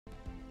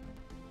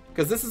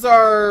Because this is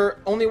our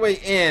only way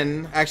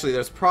in. Actually,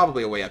 there's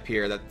probably a way up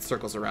here that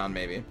circles around,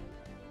 maybe.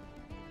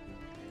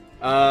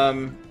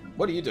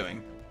 What are you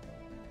doing?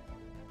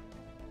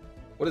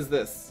 What is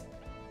this?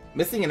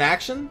 Missing in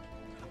action?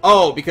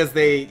 Oh, because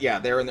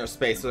they're in their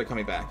space, so they're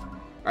coming back.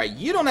 Alright,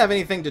 you don't have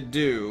anything to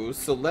do,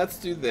 so let's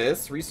do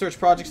this. Research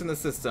projects in the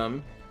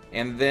system,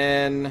 and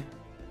then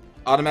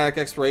automatic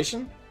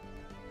exploration?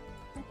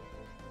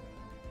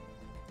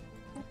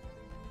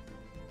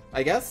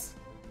 I guess?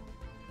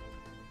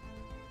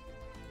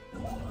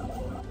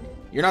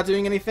 You're not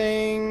doing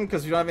anything,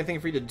 because we don't have anything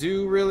for you to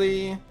do,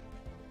 really.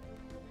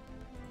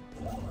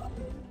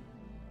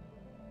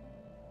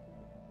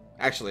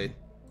 Actually,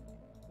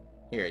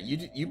 here,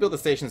 you build the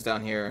stations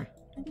down here.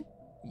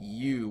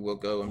 You will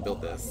go and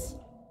build this.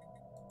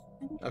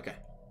 Okay.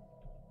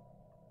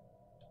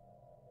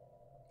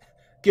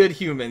 Good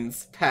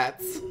humans,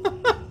 Pats.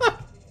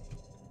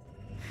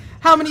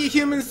 How many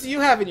humans do you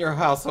have in your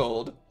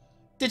household?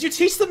 Did you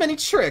teach them any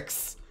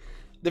tricks?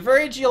 The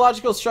very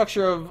geological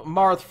structure of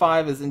Marth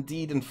 5 is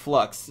indeed in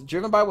flux,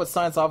 driven by what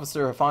Science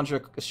Officer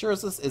Hafandra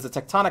assures us is a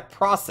tectonic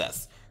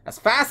process, as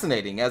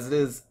fascinating as it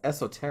is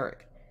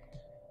esoteric.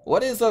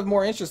 What is of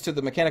more interest to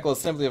the mechanical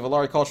assembly of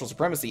Alari cultural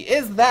supremacy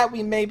is that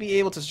we may be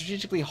able to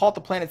strategically halt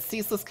the planet's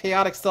ceaseless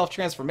chaotic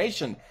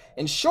self-transformation.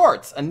 In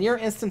short, a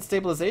near-instant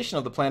stabilization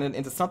of the planet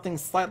into something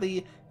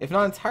slightly, if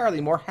not entirely,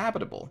 more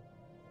habitable.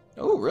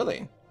 Oh,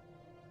 really?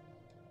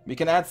 We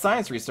can add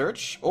science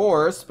research,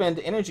 or spend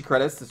energy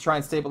credits to try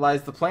and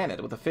stabilize the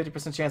planet with a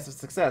 50% chance of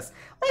success.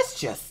 Let's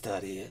just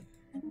study it.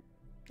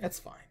 That's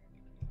fine.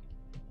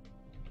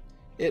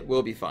 It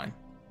will be fine.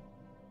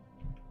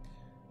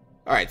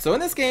 Alright, so in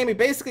this game, we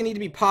basically need to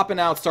be popping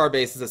out star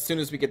bases as soon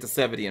as we get to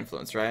 70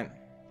 influence, right?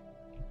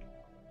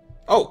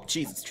 Oh,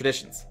 Jesus,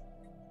 traditions.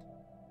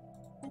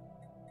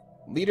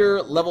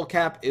 Leader level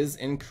cap is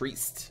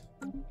increased.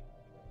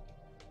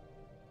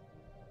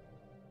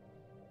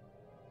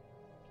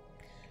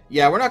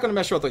 Yeah, we're not going to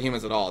mess with the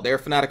humans at all. They're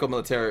fanatical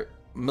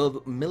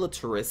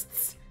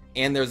militarists,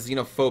 and they're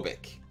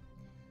xenophobic.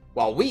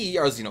 While we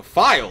are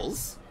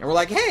xenophiles, and we're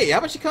like, hey, how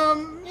about you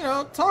come,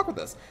 talk with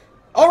us?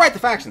 All right, the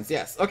factions,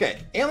 yes.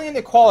 Okay, Alien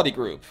Equality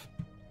Group.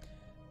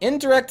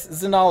 Indirect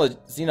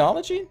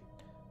xenology?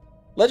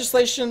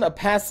 Legislation, a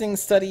passive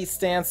study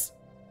stance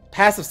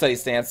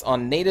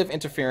on native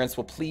interference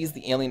will please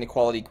the Alien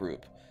Equality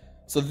Group.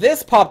 So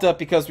this popped up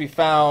because we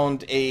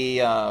found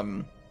a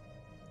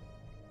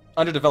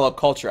underdeveloped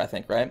culture, I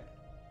think, right?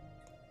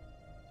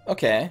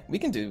 Okay, we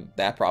can do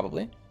that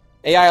probably.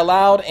 AI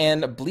allowed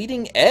and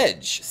bleeding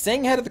edge.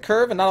 Staying ahead of the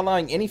curve and not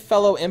allowing any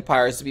fellow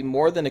empires to be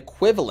more than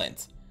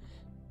equivalent.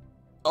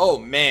 Oh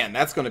man,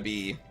 that's gonna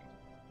be...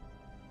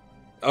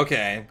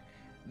 Okay.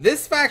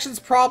 This faction's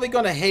probably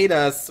gonna hate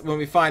us when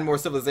we find more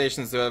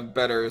civilizations who have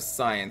better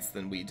science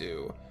than we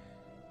do.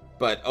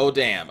 But, oh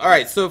damn.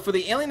 Alright, so for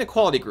the Alien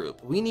Equality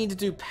Group, we need to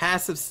do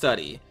passive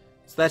study.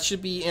 So that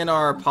should be in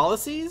our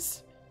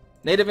policies?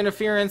 Native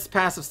interference,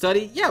 passive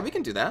study. Yeah, we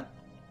can do that.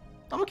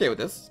 I'm okay with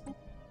this.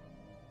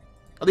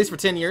 At least for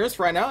 10 years,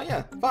 for right now?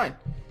 Yeah, fine.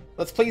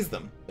 Let's please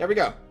them. There we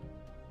go.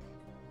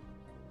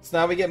 So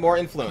now we get more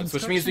influence,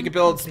 which means we can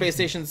build space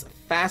stations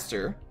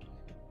faster,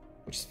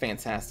 which is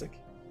fantastic.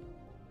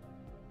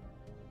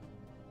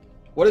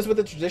 What is with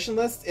the tradition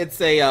list?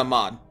 It's a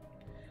mod.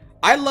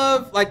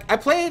 I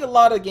played a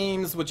lot of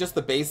games with just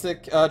the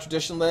basic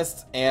tradition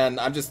list, and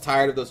I'm just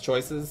tired of those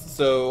choices,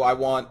 so I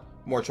want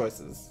more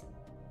choices.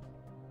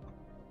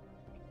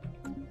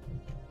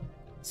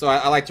 So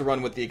I like to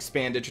run with the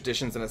expanded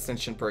traditions and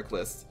ascension perk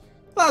list.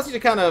 Allows you to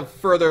kind of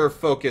further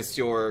focus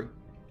your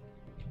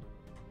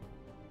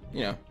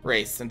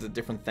race into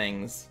different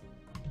things.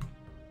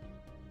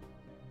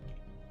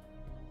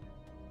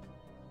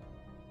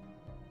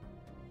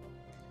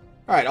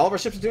 Alright, all of our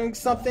ships are doing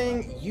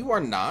something. You are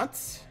not.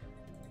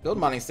 Build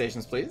mining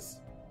stations, please.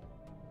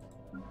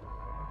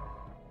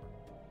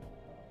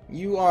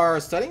 You are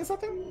studying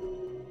something?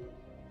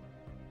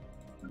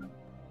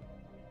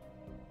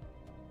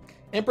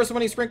 Empress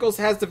Winnie Sprinkles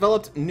has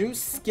developed new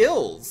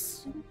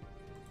skills.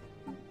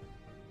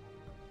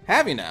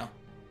 Have you now?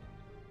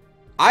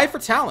 Eye for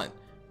talent.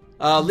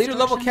 Leader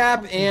level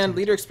cap and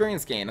leader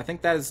experience gain. I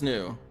think that is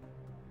new.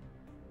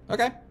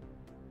 Okay.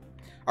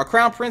 Our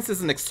Crown Prince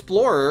is an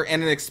explorer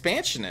and an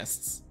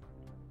expansionist.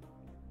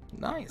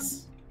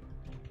 Nice.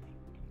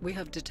 We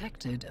have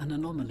detected an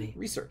anomaly.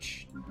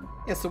 Research.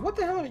 Yeah, so what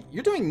the hell?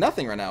 You're doing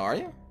nothing right now, are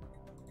you?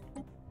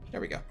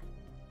 There we go.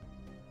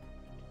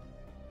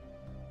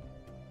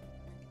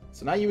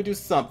 So now you would do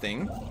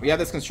something. We have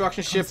this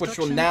construction ship, which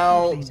will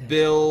now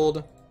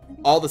build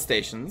all the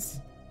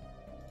stations.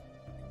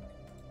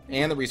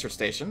 And the research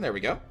station. There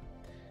we go.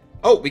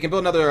 Oh, we can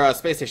build another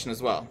space station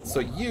as well. So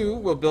you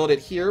will build it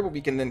here, where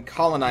we can then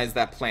colonize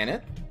that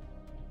planet.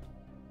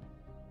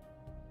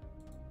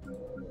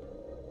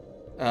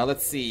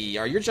 Let's see.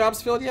 Are your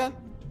jobs filled yet?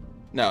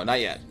 No, not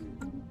yet.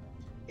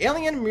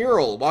 Alien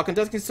Mural. While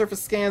conducting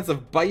surface scans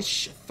of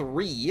Baish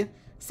 3,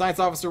 Science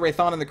Officer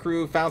Raython and the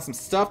crew found some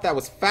stuff that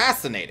was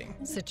fascinating.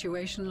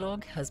 Situation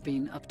log has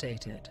been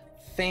updated.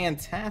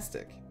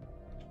 Fantastic.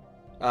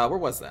 Where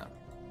was that?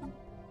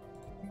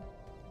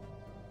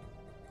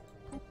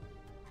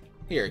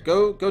 Here,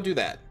 go do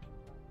that.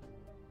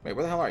 Wait,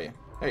 where the hell are you?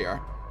 There you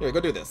are. Here,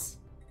 go do this.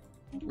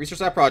 Research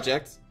that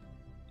project,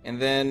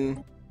 and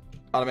then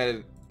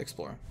automated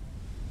explore.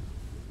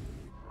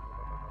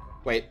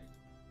 Wait.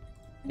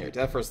 Here, do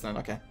that first then,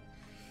 okay.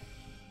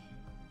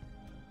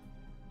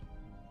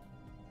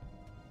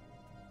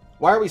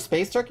 Why are we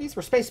space turkeys?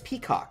 We're space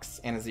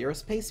peacocks. And a zero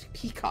space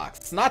peacocks.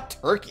 It's not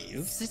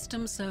turkeys.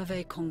 System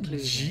survey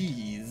concluded.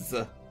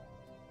 Jeez.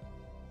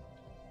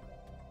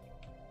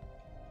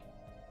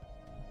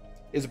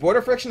 Is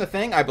border friction a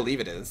thing? I believe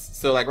it is.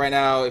 So, like, right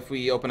now, if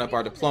we open up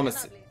our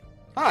diplomacy...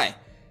 Hi!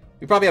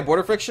 We probably have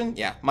border friction?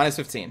 Yeah, minus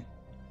 15.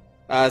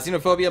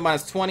 Xenophobia,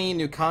 minus 20.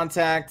 New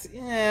contact.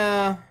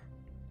 Yeah.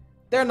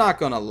 They're not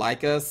gonna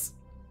like us.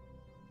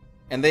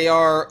 And they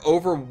are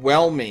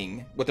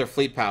overwhelming with their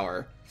fleet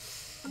power.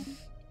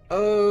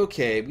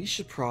 Okay, we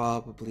should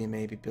probably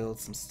maybe build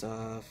some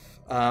stuff.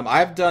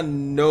 I've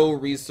done no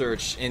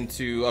research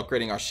into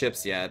upgrading our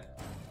ships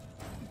yet.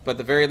 But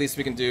the very least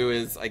we can do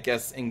is, I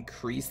guess,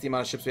 increase the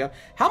amount of ships we have.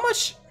 How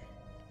much...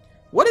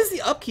 What is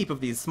the upkeep of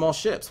these small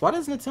ships? Why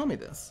doesn't it tell me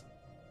this?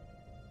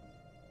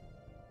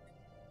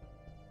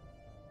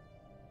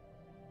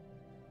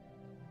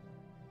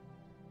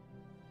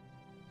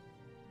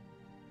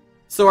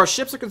 So our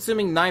ships are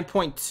consuming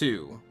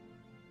 9.2.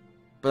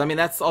 But I mean,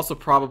 that's also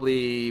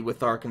probably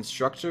with our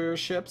constructor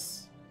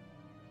ships.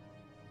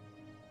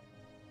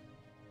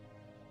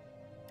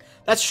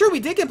 That's true, we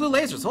did get blue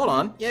lasers. Hold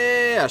on.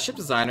 Yeah, ship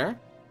designer.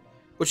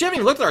 Which we haven't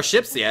even looked at our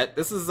ships yet.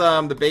 This is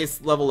the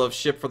base level of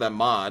ship for that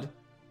mod.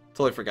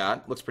 Totally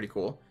forgot. Looks pretty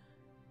cool.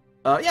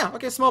 Yeah,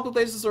 okay, small blue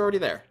lasers are already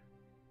there.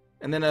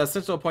 And then a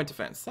sentinel point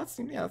defense. Yeah,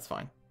 that's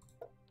fine.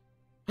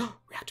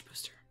 Reactor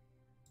booster.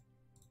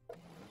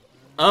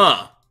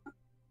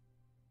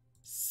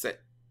 Sit.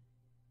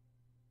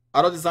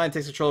 Auto design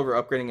takes control over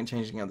upgrading and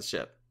changing of the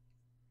ship.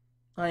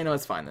 Oh, you know,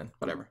 it's fine then.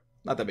 Whatever.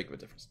 Not that big of a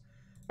difference.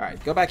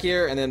 Alright, go back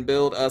here and then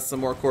build us some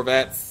more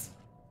corvettes.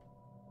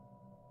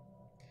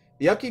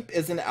 The upkeep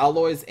is in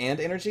alloys and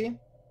energy.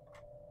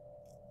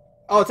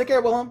 Oh, take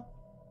care, Wilhelm.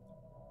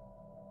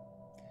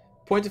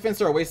 Point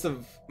defense are a waste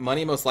of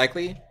money, most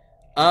likely.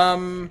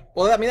 Well,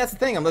 I mean, that's the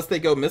thing, unless they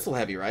go missile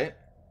heavy, right?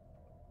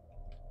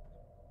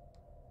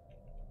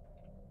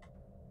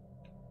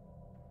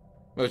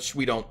 Which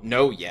we don't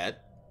know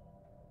yet.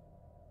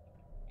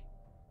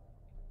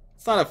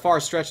 It's not a far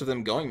stretch of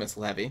them going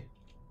missile heavy.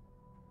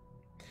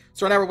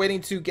 So right now we're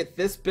waiting to get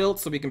this built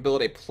so we can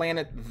build a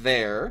planet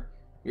there.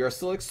 We are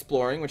still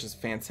exploring, which is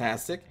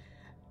fantastic.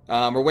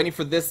 We're waiting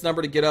for this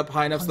number to get up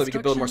high enough so that we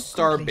can build more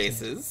star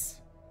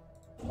bases.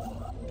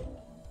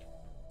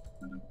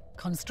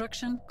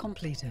 Construction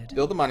completed.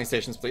 Build the mining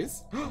stations,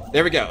 please.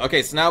 There we go.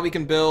 Okay, so now we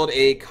can build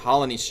a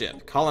colony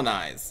ship.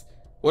 Colonize.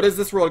 What is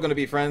this world going to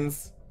be,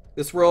 friends?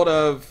 This world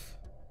of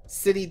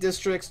city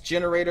districts,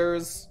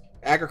 generators,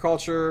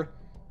 agriculture,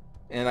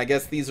 and I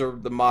guess these are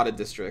the modded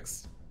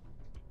districts.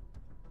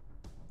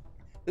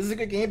 This is a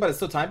good game, but it's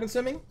still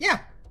time-consuming? Yeah.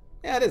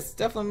 Yeah, it is.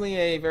 Definitely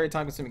a very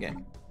time-consuming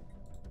game.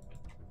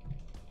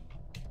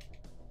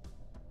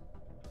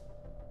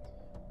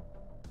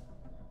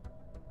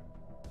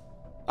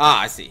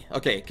 Ah, I see.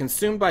 Okay,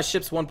 consumed by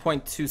ships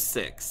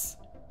 1.26.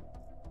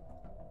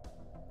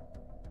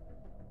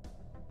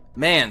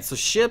 Man, so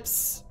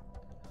ships...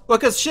 Well,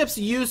 because ships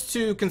used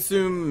to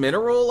consume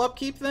mineral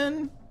upkeep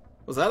then?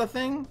 Was that a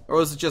thing? Or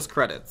was it just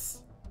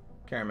credits?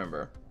 Can't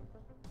remember.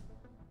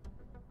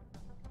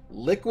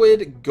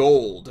 Liquid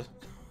gold.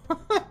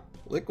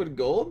 Liquid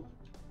gold?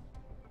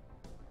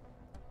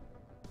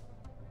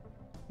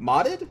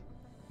 Modded?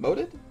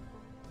 Moded?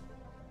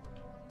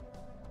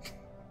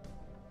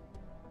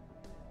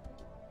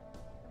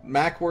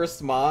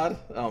 Macworst mod?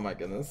 Oh my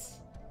goodness.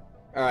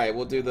 Alright,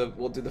 we'll do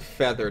the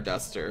feather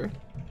duster.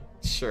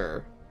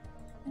 Sure.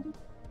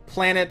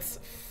 Planet's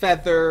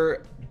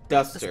feather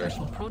duster. The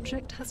special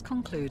project has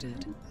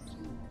concluded.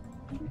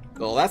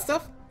 All that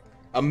stuff?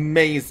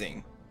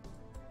 Amazing.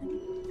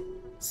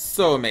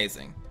 So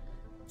amazing.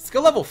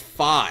 Skill level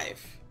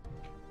 5.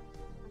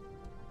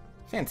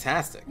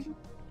 Fantastic.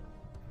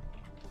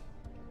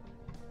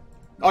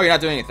 Oh, you're not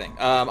doing anything.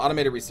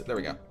 Automated research. There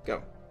we go.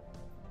 Go.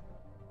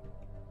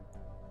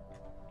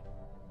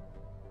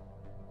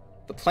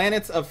 The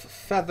planets of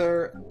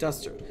Feather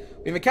Duster.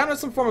 We've encountered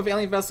some form of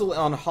alien vessel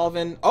on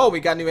Halvin. Oh, we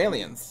got new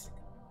aliens.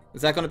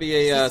 Is that going to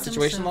be a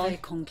situation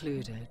log?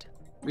 Concluded.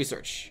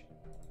 Research.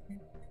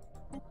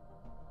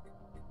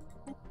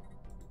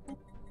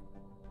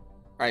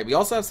 Alright, we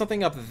also have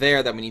something up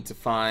there that we need to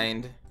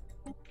find.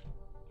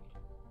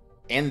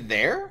 And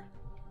there?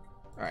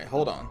 Alright,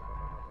 hold on.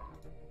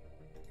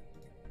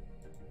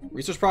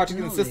 Research project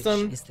in the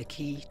system. Is the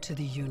key to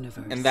the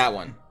universe. And that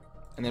one.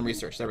 And then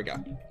research. There we go.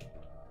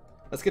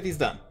 Let's get these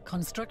done.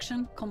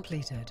 Construction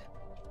completed.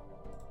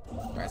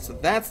 Alright, so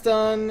that's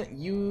done.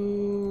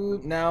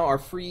 You now are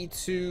free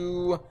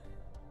to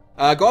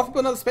go off and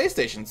build another space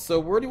station. So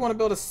where do you want to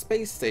build a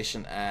space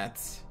station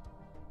at?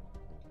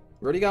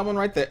 We already got one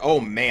right there. Oh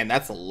man,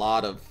 that's a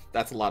lot of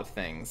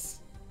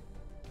things.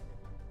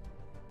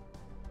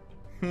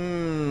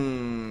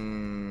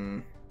 Hmm.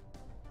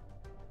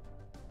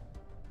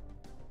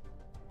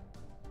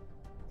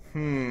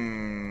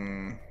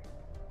 Hmm.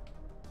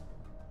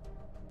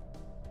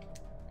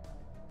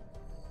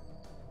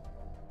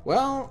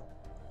 Well,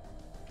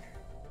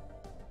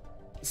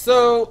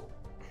 so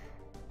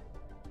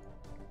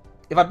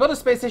if I build a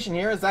space station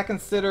here, is that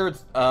considered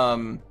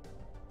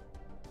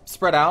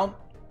spread out?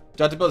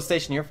 Do I have to build a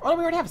station here? Oh,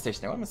 we already have a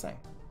station there. What am I saying?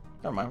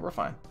 Never mind, we're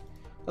fine.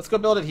 Let's go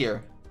build it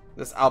here.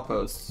 This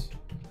outpost.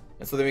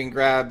 And so then we can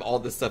grab all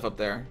this stuff up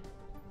there.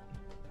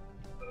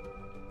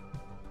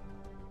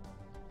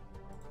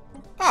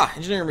 Ah,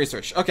 engineering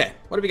research. Okay,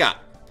 what do we got?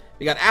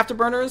 We got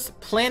afterburners,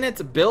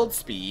 planet build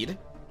speed.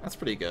 That's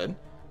pretty good.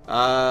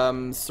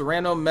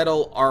 Serrano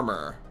metal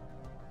armor.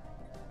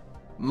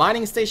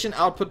 Mining station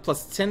output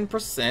plus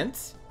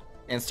 10%.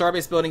 And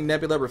starbase building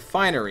nebula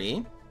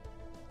refinery.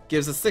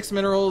 Gives us 6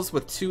 minerals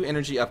with 2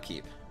 energy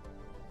upkeep.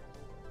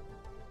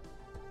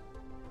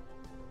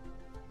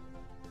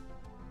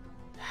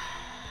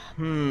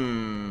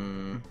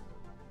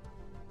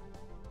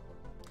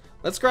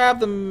 Let's grab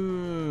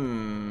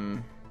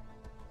them.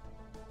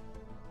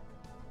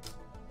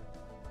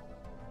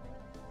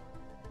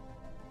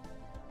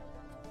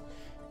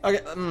 Okay,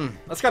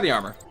 let's grab the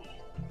armor.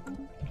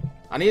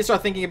 I need to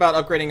start thinking about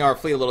upgrading our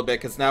fleet a little bit,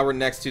 because now we're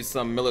next to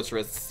some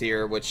militarists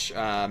here, which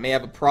may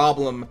have a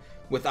problem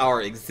with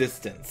our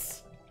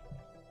existence.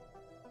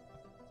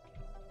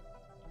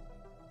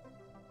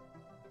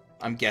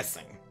 I'm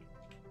guessing.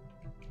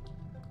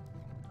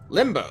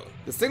 Limbo.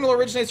 The signal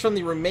originates from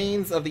the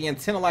remains of the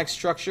antenna-like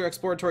structure.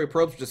 Exploratory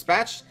probes were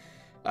dispatched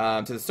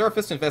to the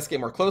surface to investigate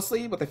more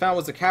closely. What they found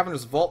was a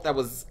cavernous vault that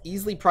was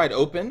easily pried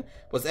open.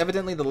 Was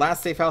evidently the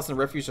last safe house and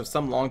refuge of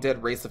some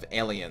long-dead race of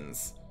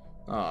aliens.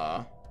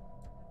 Aww.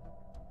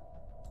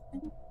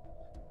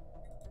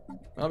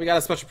 Well, we got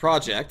a special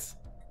project.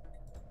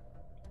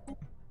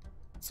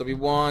 So we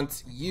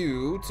want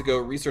you to go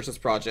research this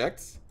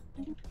project.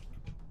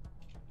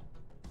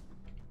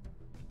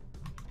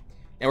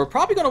 And we're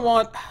probably going to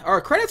want... Our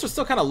credits are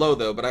still kind of low,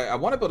 though, but I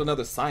want to build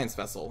another science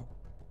vessel.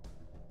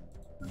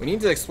 We need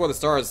to explore the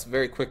stars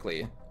very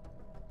quickly.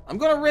 I'm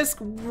going to risk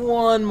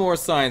one more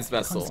science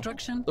vessel.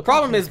 The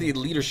problem is the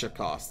leadership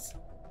costs.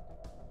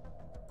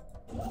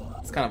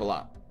 It's kind of a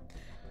lot.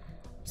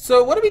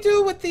 So what do we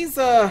do with these,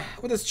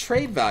 with this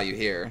trade value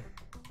here?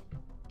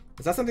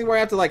 Is that something where I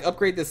have to, like,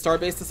 upgrade this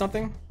starbase to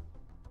something?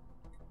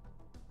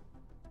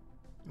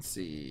 Let's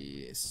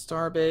see.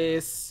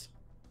 Starbase.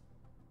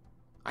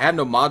 I have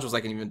no modules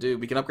I can even do.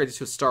 We can upgrade it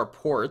to a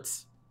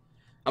starport.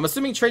 I'm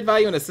assuming trade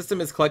value in a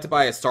system is collected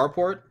by a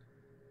starport.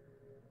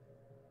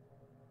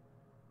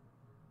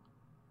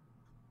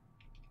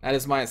 That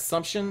is my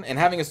assumption. And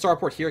having a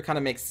starport here kind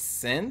of makes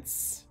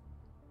sense.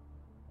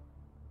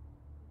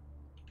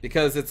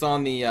 Because it's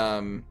on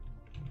the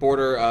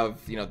border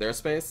of, you know, their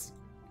space.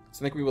 So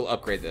I think we will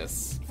upgrade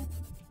this.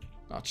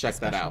 I'll check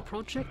that out.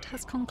 Project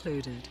has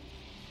concluded.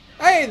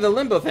 Hey, the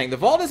limbo thing. The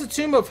vault is a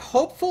tomb of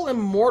hopeful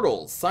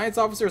immortals. Science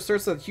officer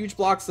asserts that huge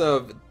blocks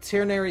of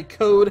ternary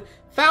code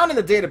found in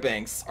the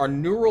databanks are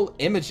neural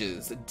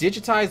images,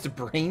 digitized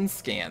brain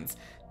scans.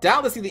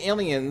 Doubtlessly, the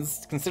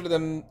aliens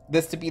consider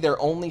this to be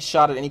their only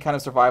shot at any kind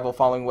of survival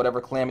following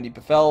whatever calamity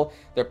befell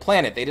their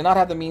planet. They did not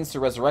have the means to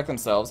resurrect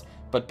themselves,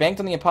 but banked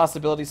on the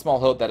impossibility, small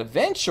hope that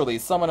eventually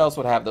someone else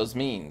would have those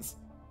means.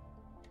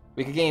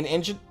 We could gain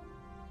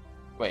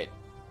Wait.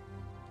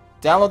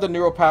 Download the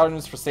neural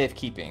patterns for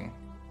safekeeping.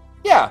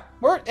 Yeah,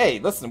 hey,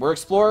 listen, we're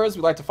explorers.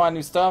 We like to find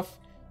new stuff.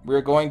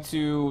 We're going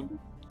to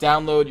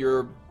download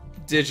your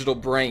digital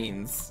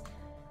brains.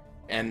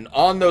 And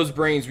on those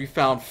brains, we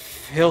found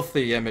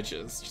filthy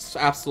images. Just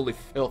absolutely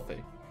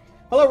filthy.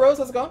 Hello, Rose.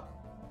 How's it going?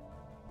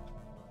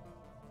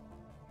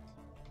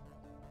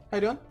 How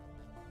you doing?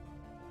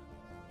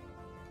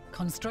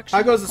 Construction.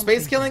 How goes the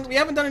space killing? We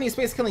haven't done any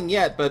space killing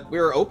yet, but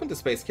we're open to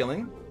space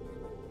killing.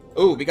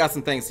 Oh, we got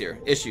some things here.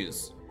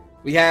 Issues.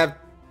 We have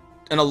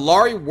an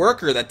Alari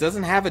worker that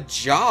doesn't have a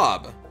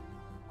job.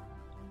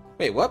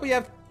 Wait, what? We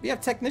have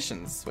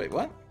technicians. Wait,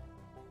 what?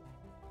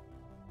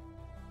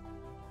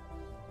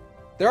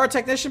 There are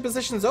technician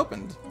positions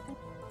opened.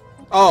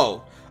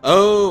 Oh,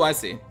 I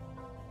see.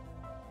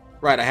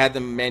 Right, I had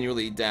them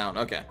manually down.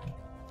 Okay,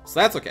 so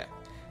that's okay.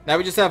 Now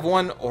we just have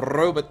one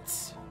robot.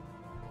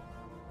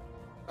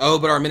 Oh,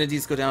 but our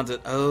amenities go down to...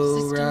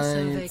 Oh, System right.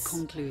 survey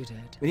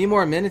concluded. We need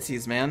more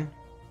amenities, man.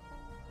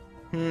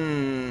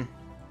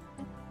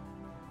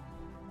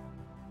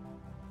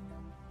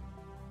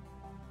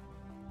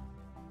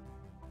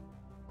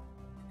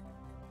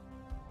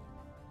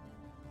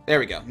 There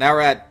we go. Now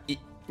we're at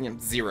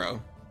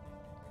 0.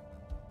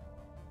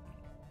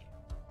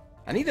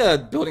 I need a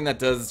building that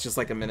does just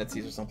like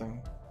amenities or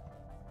something.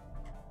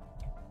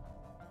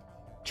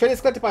 Trade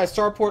is collected by a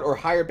starport or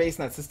higher base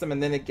in that system,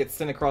 and then it gets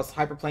sent across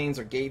hyperplanes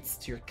or gates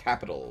to your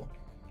capital.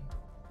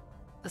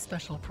 The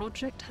special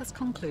project has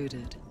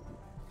concluded.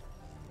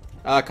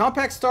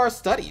 Compact star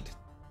studied.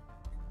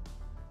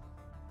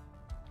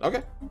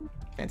 Okay.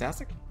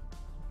 Fantastic.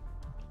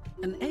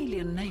 An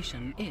alien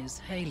nation is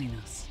hailing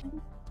us.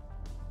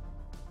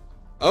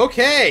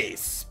 Okay,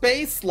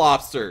 space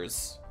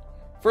lobsters.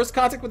 First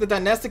contact with the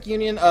dynastic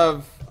union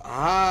of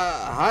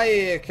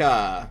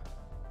Hayeka.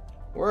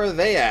 Where are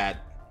they at?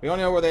 We don't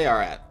know where they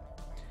are at.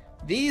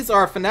 These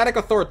are fanatic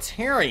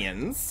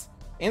authoritarians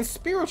and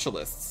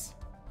spiritualists.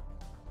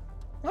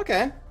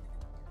 Okay.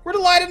 We're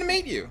delighted to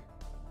meet you.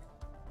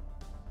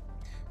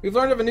 We've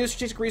learned of a new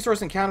strategic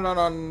resource and counted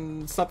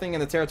on something in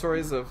the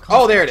territories of...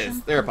 Oh, there it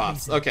is. There it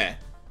pops. Okay.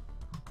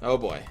 Oh,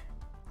 boy.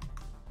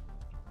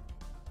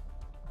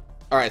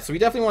 Alright, so we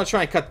definitely want to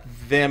try and cut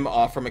them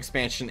off from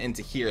expansion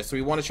into here. So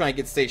we want to try and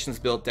get stations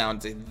built down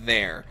to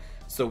there.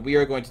 So we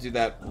are going to do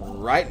that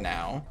right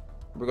now.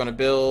 We're going to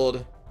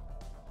build...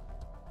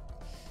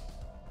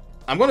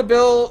 I'm going to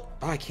build...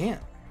 Oh, I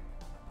can't.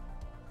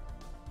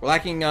 We're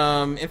lacking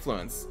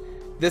influence.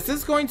 This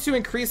is going to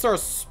increase our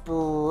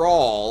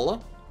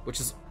sprawl, which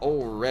is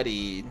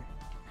already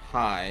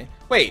high.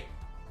 Wait.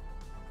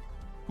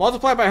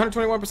 Multiplied by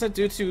 121%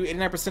 due to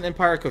 89%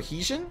 empire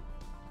cohesion?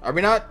 Are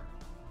we not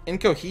in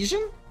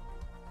cohesion?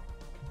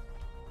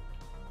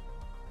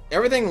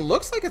 Everything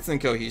looks like it's in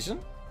cohesion.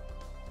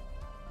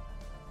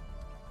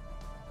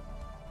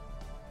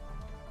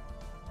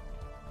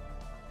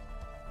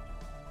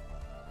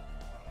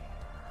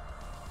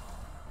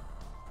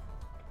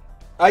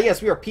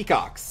 Yes, we are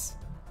peacocks.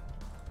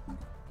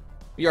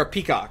 We are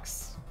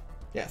peacocks.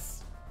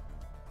 Yes.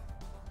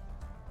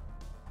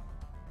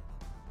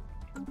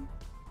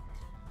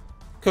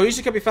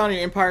 Cohesion can be found on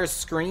your Empire's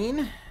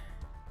screen.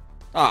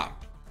 Ah.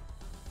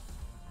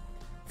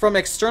 From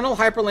external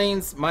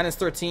hyperlanes,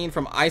 -13.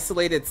 From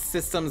isolated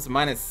systems,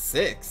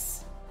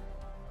 -6.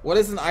 What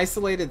is an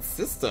isolated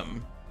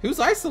system? Who's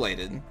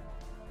isolated?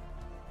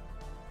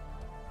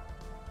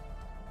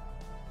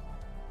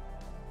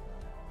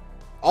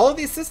 All of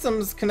these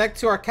systems connect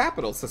to our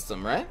capital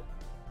system, right?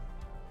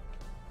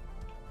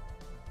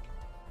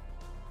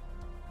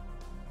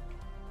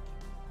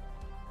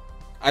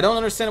 I don't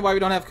understand why we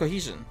don't have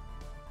cohesion.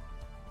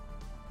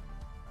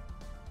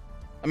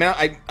 I mean,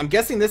 I'm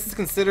guessing this is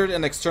considered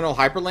an external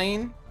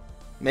hyperlane,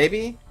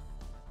 maybe?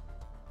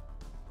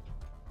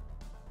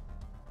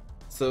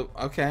 So,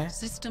 okay.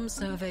 System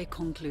survey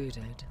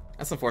concluded.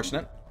 That's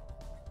unfortunate.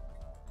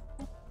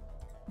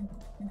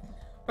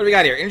 What do we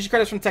got here? Energy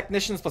credits from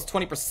technicians plus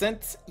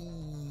 20%.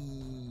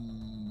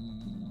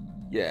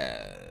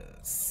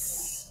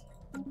 Yes.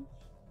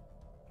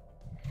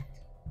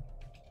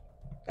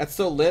 That's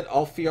so lit.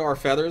 All feel our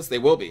feathers. They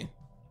will be.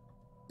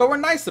 But we're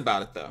nice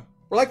about it, though.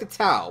 We're like the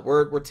Tau.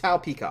 We're Tau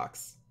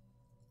peacocks.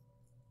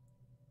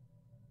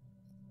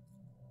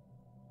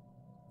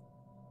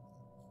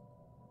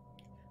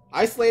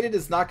 Isolated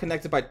is not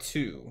connected by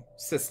two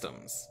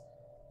systems.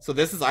 So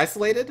this is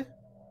isolated?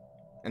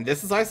 And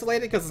this is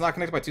isolated because it's not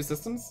connected by two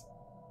systems?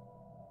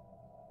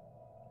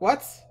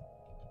 What?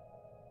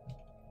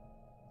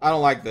 I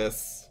don't like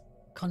this.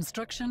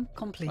 Construction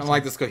complete. I don't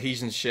like this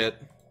cohesion shit.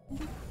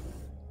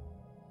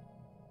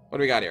 What do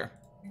we got here?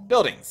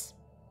 Buildings.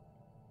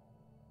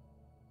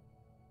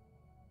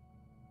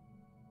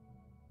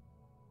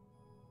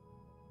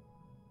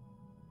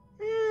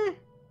 I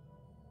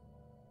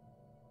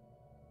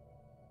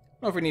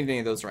don't know if we need any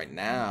of those right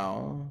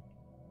now.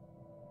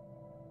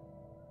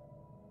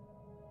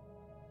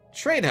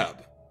 Trade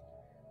hub.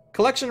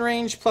 Collection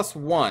range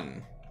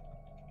 +1.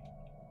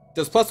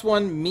 Does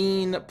 +1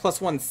 mean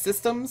 +1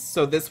 systems?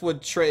 So this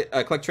would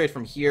collect trade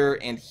from here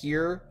and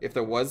here if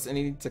there was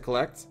any to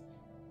collect?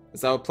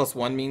 Is that what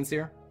 +1 means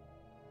here?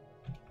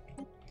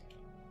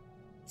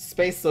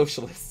 Space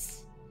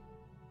socialists.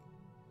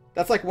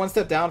 That's like one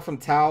step down from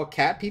Tau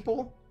cat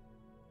people?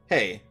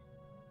 Hey.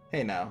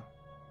 Hey now.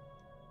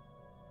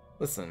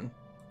 Listen.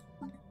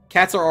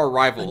 Cats are our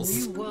rivals.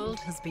 A new world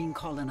has been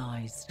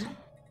colonized.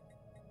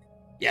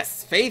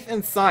 Yes, faith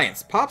and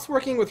science. Pops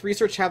working with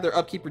research have their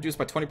upkeep reduced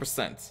by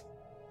 20%.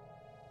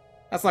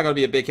 That's not going to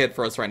be a big hit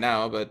for us right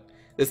now, but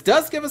this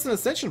does give us an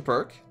ascension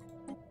perk.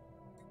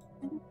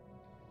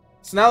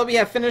 So now that we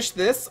have finished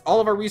this, all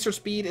of our research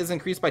speed is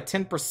increased by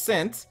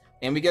 10%,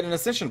 and we get an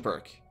ascension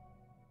perk.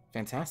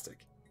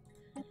 Fantastic.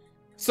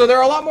 So there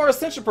are a lot more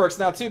ascension perks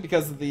now too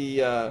because of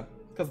the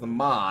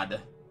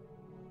mod.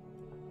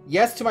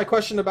 Yes to my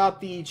question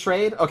about the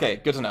trade. Okay,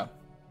 good to know.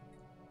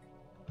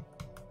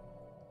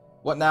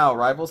 What now?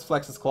 Rivals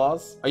flex his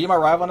claws? Are you my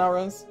rival now,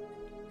 Rose?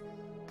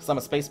 Because I'm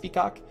a space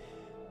peacock?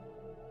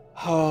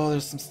 Oh,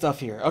 there's some stuff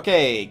here.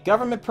 Okay,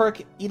 government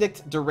perk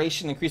edict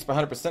duration increased by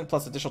 100%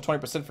 plus additional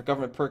 20% for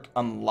government perk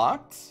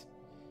unlocked.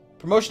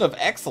 Promotion of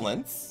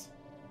excellence.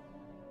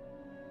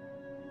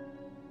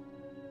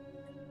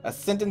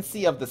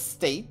 Ascendancy of the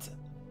state.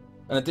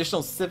 An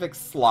additional civic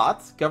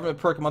slot. Government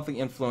perk monthly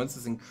influence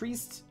is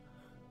increased.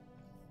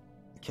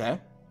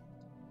 Okay.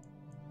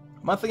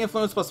 Monthly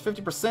influence plus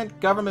 50%.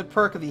 Government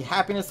perk of the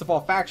happiness of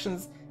all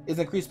factions is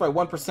increased by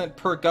 1%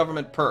 per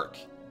government perk.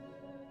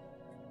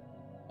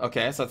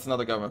 Okay, so that's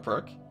another government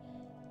perk.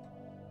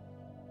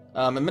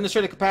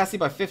 Administrative capacity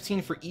by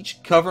 15 for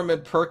each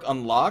government perk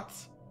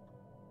unlocked.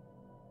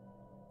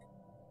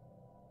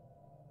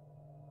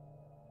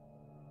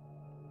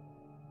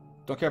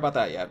 Don't care about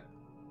that yet.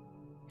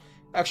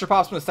 Extra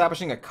pops from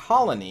establishing a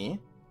colony.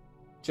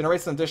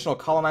 Generates an additional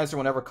colonizer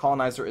whenever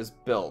colonizer is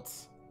built.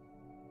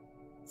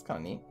 It's kind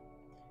of neat.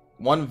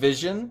 One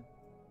vision.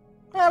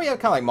 Yeah, we have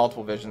kind of like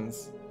multiple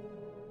visions.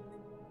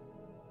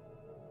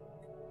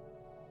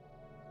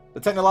 The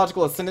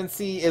technological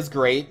ascendancy is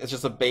great. It's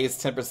just a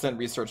base 10%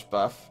 research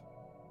buff.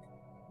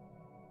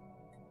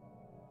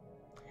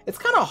 It's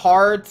kind of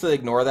hard to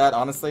ignore that,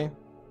 honestly.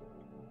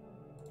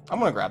 I'm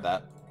gonna grab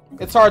that.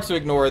 It's hard to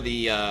ignore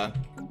the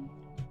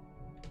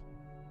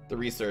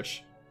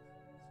research.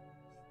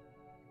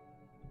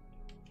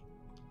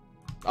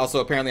 Also,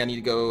 apparently I need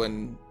to go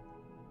and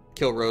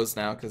kill Rose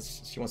now,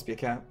 because she wants to be a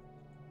cat.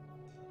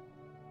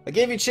 I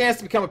gave you a chance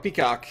to become a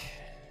peacock.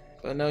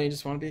 But no, you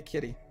just want to be a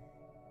kitty.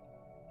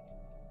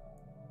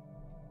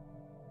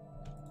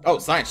 Oh,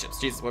 science ships.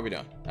 Jesus, what are we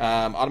doing?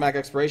 Automatic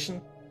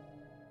exploration.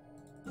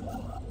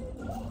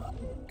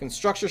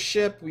 Construction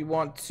ship. We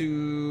want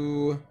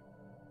to...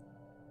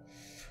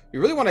 We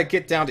really want to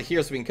get down to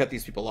here so we can cut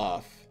these people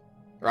off.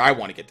 Or I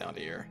want to get down to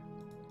here.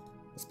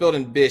 Let's build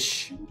in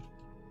Bish.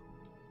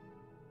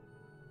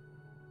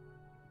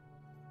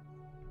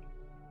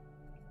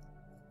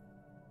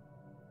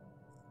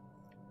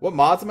 What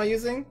mods am I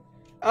using?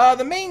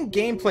 The main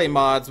gameplay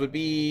mods would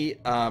be,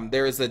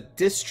 there is a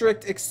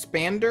district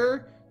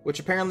expander, which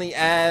apparently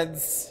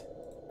adds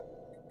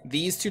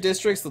these two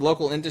districts, the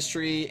local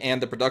industry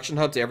and the production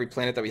hub, to every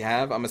planet that we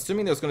have. I'm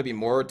assuming there's going to be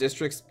more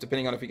districts,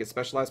 depending on if we get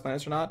specialized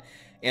planets or not.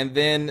 And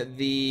then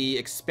the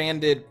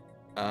expanded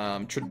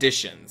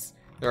traditions.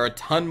 There are a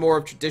ton more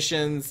of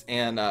traditions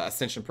and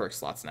ascension perk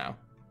slots now.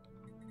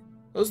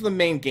 Those are the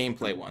main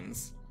gameplay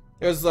ones.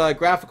 There's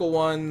graphical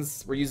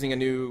ones. We're using a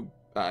new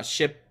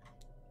ship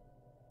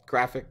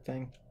graphic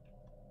thing.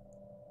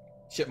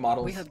 Ship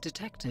models. We have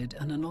detected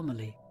an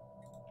anomaly.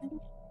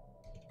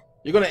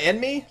 You're gonna end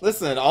me?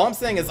 Listen, all I'm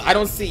saying is I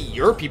don't see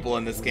your people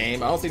in this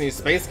game. I don't see any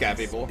Space Cat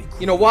people.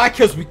 You know why?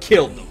 Because we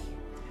killed them.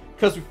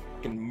 Because we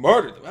fucking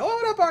murdered them. Oh,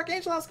 what up,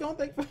 Archangel? How's it going?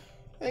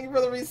 Thank you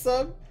for the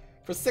resub.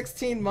 For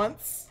 16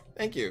 months.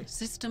 Thank you.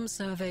 System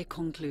survey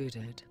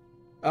concluded.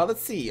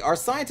 Let's see. Our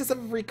scientists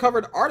have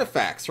recovered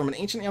artifacts from an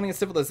ancient alien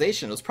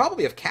civilization. It was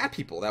probably of cat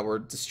people that were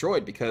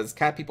destroyed because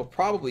cat people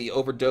probably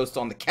overdosed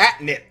on the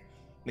catnip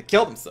and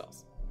killed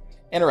themselves.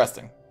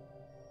 Interesting.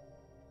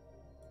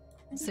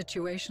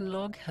 Situation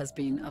log has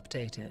been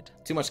updated.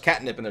 Too much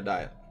catnip in their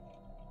diet.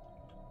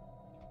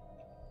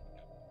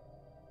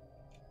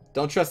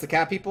 Don't trust the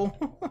cat people?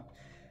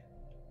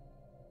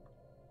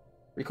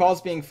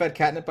 Recalls being fed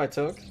catnip by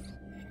Toke.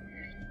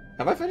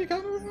 Have I fed you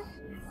catnip?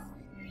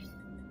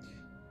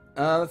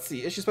 Let's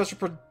see. Issue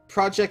special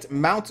project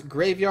Mount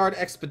Graveyard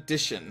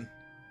Expedition.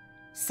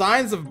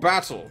 Signs of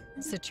battle.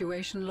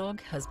 Situation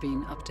log has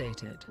been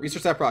updated.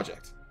 Research that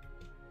project.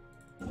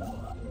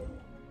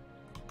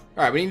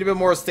 Alright, we need to build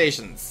more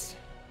stations.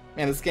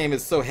 Man, this game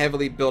is so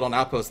heavily built on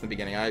outposts in the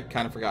beginning. I had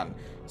kind of forgotten.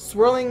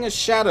 Swirling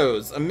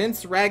shadows.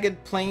 Immense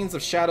ragged plains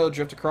of shadow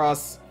drift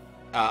across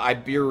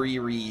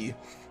Iberi.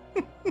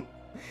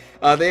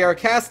 They are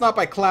cast not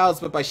by clouds,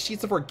 but by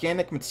sheets of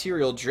organic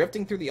material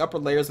drifting through the upper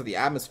layers of the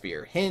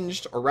atmosphere,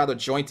 hinged, or rather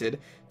jointed,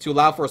 to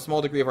allow for a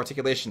small degree of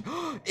articulation.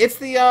 It's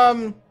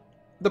the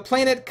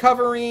planet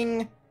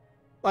covering,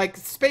 like,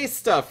 space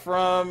stuff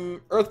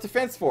from Earth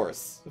Defense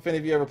Force, if any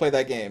of you ever played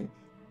that game.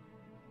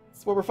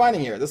 That's what we're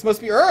finding here. This must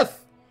be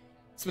Earth!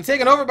 It's been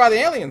taken over by the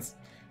aliens!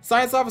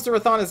 Science Officer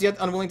Rathan is yet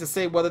unwilling to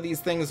say whether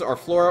these things are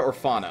flora or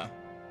fauna.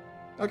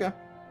 Okay.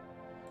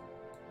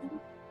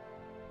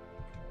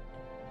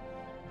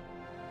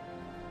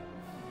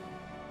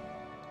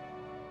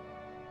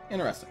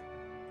 Interesting.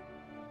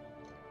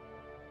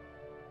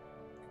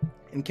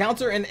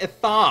 Encounter in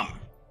Itham.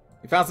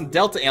 We found some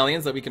Delta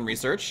aliens that we can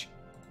research.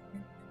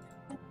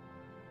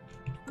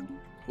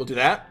 We'll do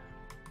that.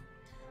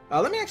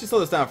 Let me actually slow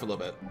this down for a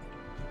little bit.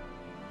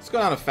 Let's go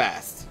down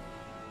fast.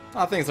 A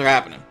lot of things are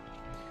happening.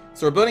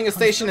 So we're building a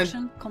station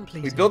in...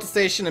 We built a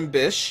station in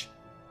Bish.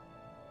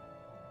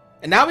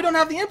 And now we don't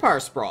have the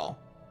Empire Sprawl.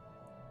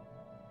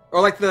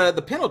 Or like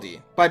the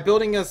penalty. By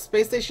building a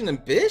space station in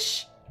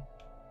Bish?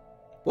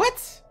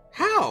 What?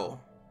 How?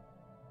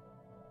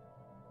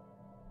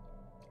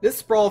 This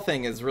sprawl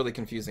thing is really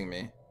confusing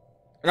me.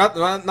 Or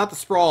not the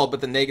sprawl,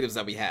 but the negatives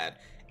that we had.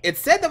 It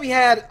said that we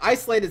had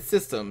isolated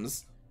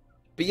systems,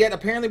 but yet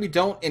apparently we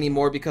don't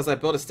anymore because I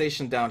built a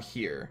station down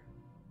here.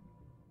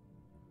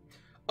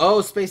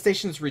 Oh, space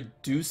stations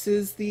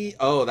reduces the...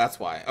 Oh, that's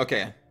why.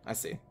 Okay, I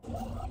see.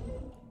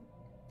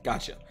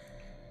 Gotcha.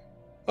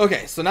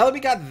 Okay, so now that we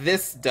got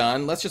this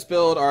done, let's just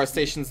build our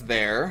stations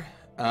there.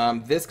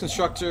 This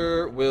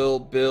constructor will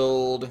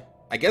build,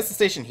 I guess, the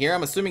station here.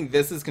 I'm assuming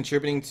this is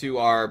contributing to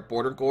our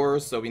border gore,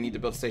 so we need to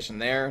build a station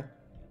there.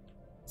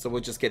 So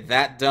we'll just get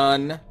that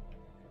done.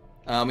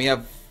 We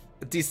have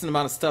a decent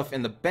amount of stuff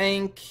in the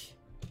bank.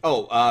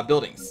 Oh,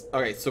 buildings.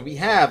 Alright, so we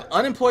have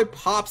unemployed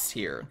pops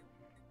here.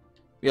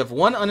 We have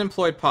one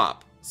unemployed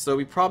pop. So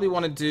we probably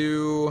want to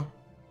do...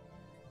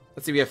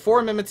 Let's see, we have 4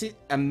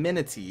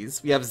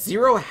 amenities. We have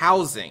 0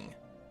 housing.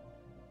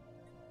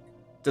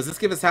 Does this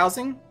give us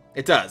housing?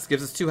 It does.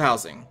 Gives us 2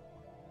 housing.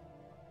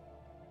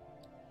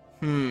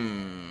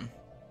 And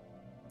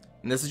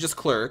this is just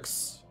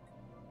clerks.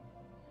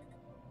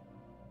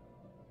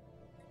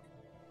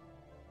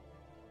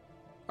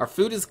 Our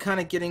food is kind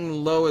of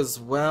getting low as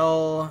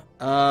well.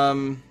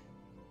 You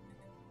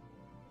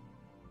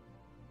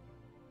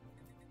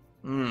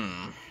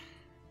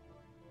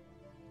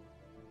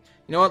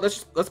know what?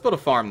 Let's build a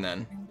farm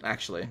then,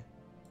 actually.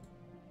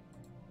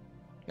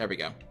 There we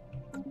go.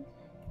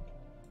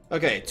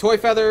 Okay, Toy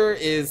Feather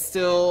is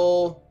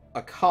still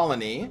a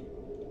colony.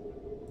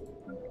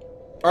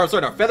 Or,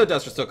 sorry, no, Feather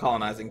Dust are still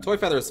colonizing. Toy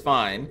Feather is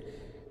fine.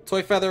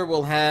 Toy Feather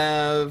will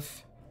have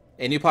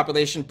a new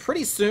population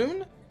pretty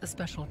soon. The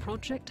special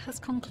project has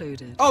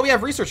concluded. Oh, we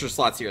have researcher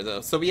slots here,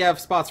 though. So we have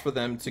spots for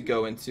them to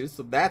go into,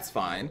 so that's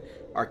fine.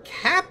 Our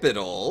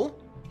capital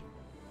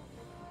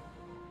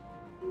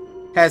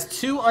has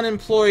 2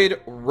 unemployed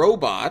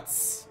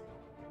robots,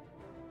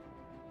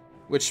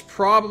 which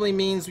probably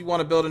means we want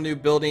to build a new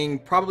building,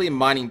 probably a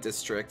mining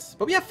district.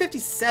 But we have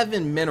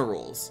 57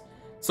 minerals.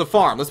 So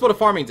farm. Let's build a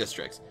farming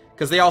district,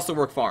 because they also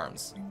work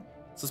farms.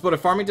 So let's put a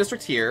farming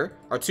district here.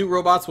 Our 2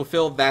 robots will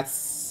fill that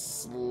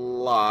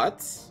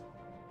slot.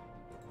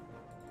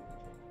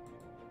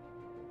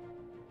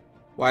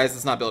 Why is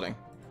this not building?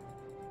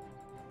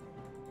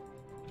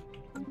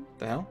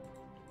 The hell?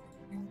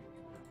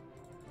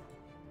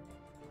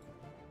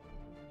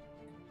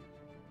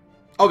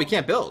 Oh, we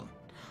can't build.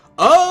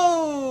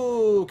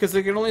 Oh, because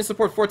they can only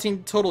support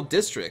 14 total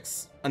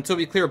districts until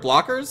we clear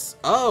blockers?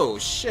 Oh,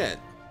 shit.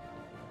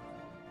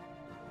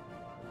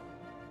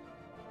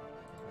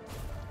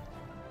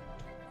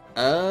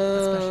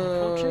 The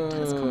special project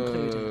has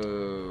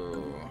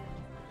concluded.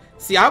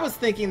 See, I was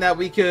thinking that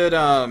we could,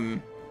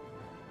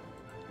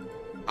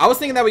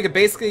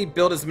 basically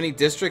build as many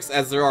districts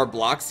as there are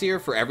blocks here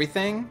for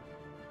everything.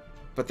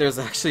 But there's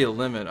actually a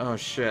limit. Oh,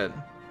 shit.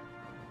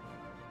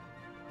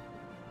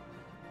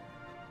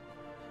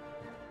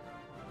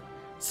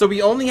 So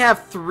we only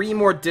have 3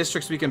 more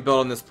districts we can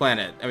build on this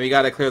planet. And we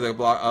gotta clear the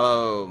block.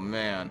 Oh,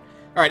 man.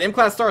 Alright,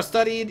 M-Class Star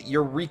studied.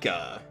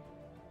 Eureka.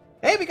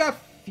 Hey, we got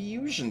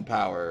fusion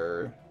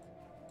power.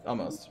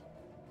 Almost.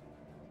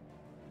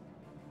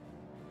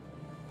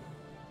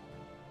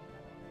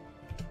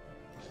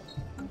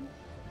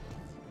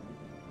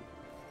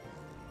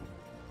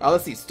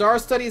 Let's see. Star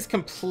studies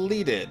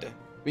completed.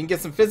 We can get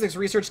some physics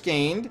research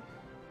gained.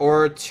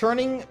 Or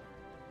turning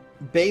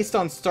based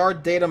on star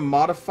data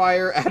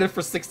modifier added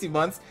for 60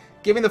 months.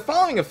 Giving the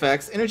following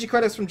effects. Energy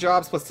credits from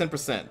jobs plus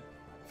 10%.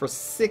 For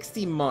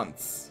 60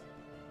 months.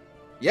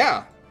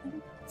 Yeah.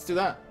 Let's do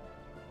that.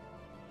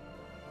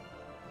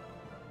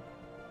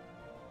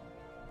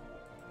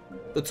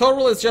 The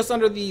total is just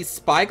under the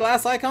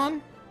spyglass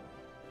icon?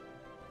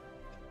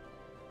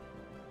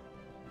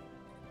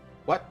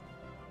 What?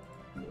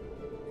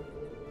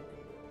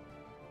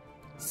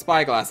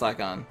 Spyglass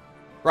icon.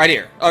 Right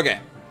here. Okay.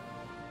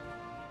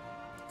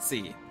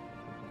 See.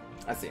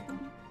 I see.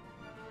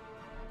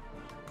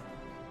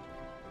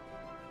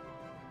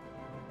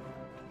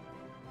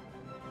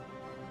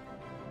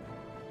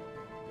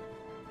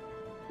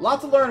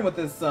 Lot to learn with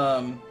this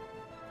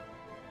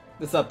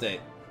this update.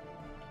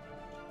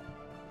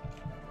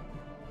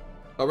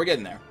 But we're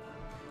getting there.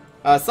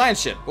 Science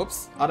ship.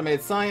 Whoops.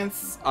 Automated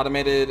science.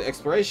 Automated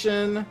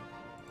exploration.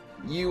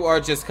 You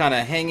are just kind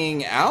of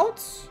hanging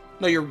out?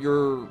 No,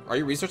 are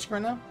you researching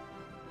right now?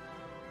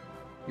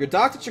 You're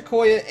Dr.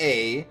 Chicoya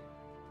A.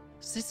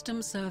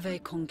 System survey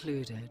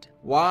concluded.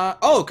 Why?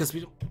 Oh, because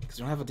we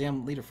don't have a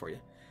damn leader for you.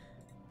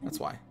 That's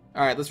why.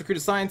 All right, let's recruit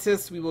a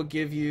scientist. We will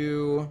give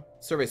you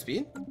survey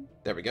speed.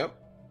 There we go.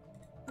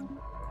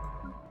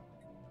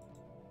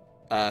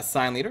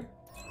 Sign leader.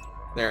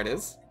 There it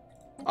is.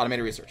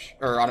 Automated research.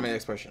 Or automated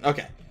exploration.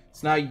 Okay.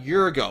 So now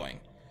you're going.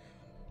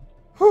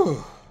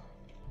 Whew.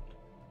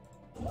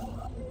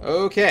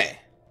 Okay.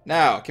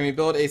 Now, can we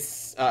build a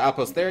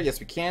outpost there? Yes,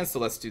 we can. So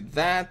let's do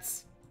that.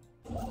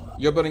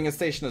 You're building a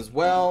station as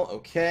well.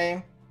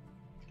 Okay.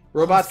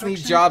 Robots need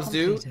jobs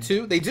too?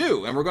 They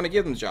do. And we're going to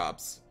give them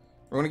jobs.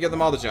 We're going to give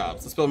them all the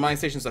jobs. Let's build mining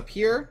stations up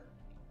here.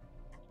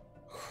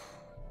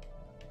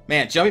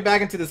 Man, jumping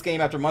back into this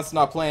game after months of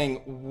not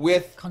playing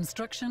with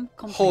construction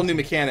completed. Whole new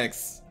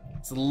mechanics.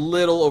 It's a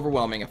little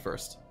overwhelming at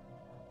first.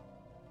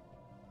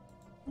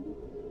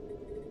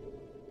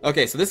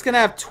 Okay, so this can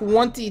have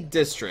 20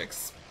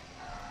 districts.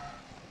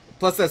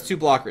 Plus that's 2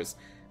 blockers.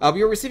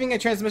 We are receiving a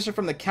transmission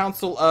from the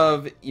Council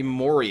of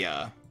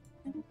Emoria.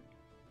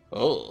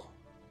 Oh.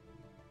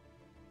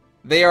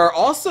 They are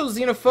also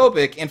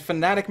xenophobic and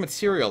fanatic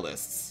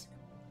materialists.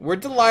 We're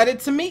delighted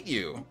to meet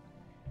you.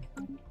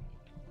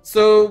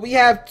 So we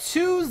have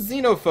 2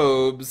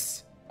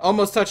 xenophobes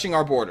almost touching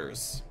our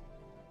borders.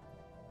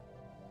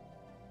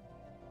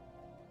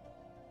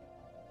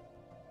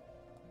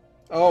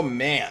 Oh,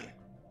 man.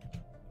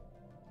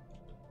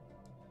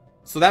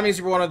 So that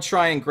means we want to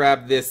try and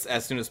grab this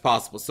as soon as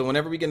possible. So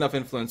whenever we get enough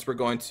influence, we're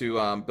going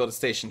to build a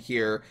station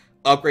here,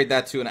 upgrade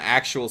that to an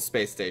actual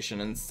space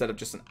station instead of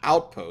just an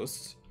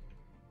outpost.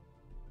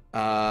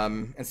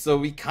 And so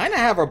we kind of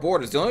have our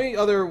borders. The only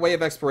other way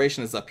of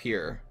exploration is up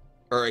here.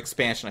 Or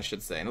expansion, I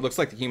should say. And it looks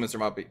like the humans are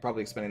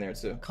probably expanding there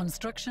too.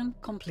 Construction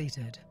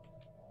completed.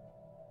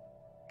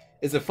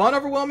 Is it fun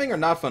overwhelming or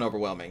not fun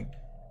overwhelming?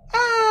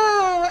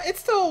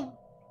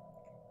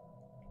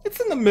 It's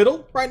in the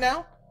middle right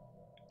now.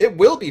 It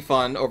will be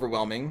fun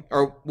overwhelming,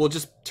 or will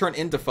just turn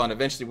into fun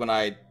eventually when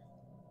I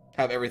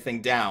have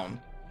everything down.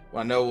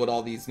 When I know what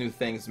all these new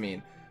things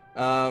mean.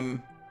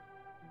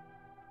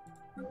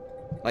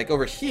 Like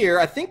over here,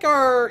 I think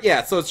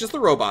yeah, so it's just the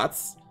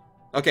robots.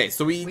 Okay,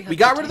 so we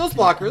got rid of those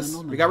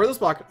blockers. We got rid of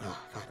those blockers. Oh,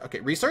 God. Okay,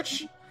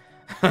 research.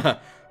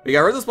 We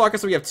got rid of those blockers,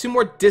 so we have 2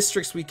 more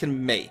districts we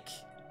can make.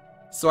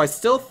 So I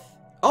still...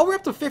 oh, we're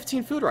up to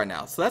 15 food right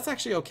now, so that's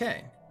actually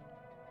okay.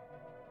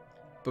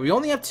 But we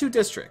only have 2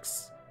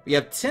 districts. We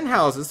have 10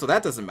 houses, so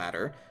that doesn't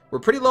matter. We're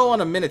pretty low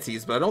on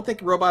amenities, but I don't think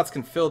robots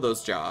can fill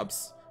those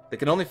jobs. They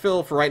can only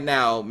fill, for right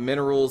now,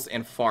 minerals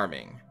and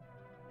farming.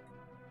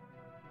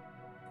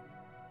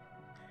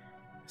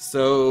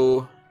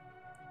 So...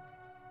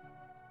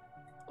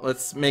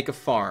 let's make a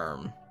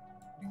farm.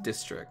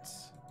 District.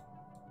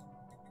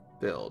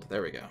 Build.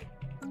 There we go.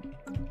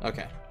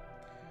 Okay.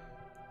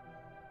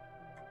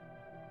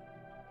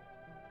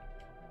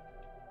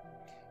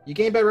 You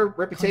gain better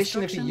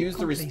reputation if you use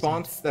the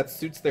response that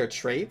suits their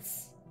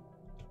traits?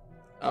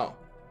 Oh.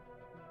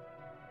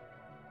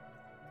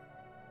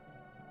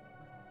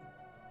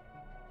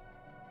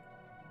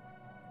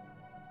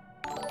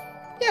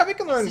 Yeah, we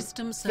can learn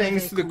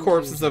things through the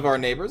corpses of our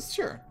neighbors.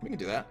 Sure, we can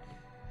do that.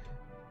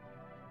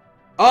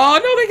 Oh,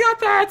 no, they got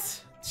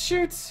that!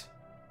 Shoot.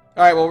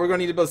 Alright, well, we're going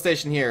to need to build a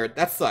station here.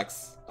 That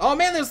sucks. Oh,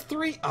 man, there's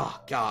 3. Oh,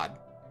 God.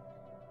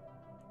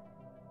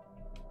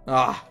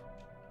 Ah.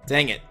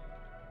 Dang it.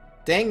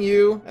 Dang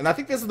you. And I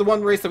think this is the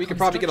one race that we could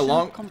probably get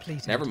along.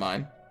 Completed. Never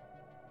mind.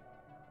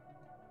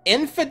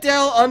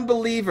 Infidel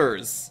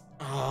unbelievers.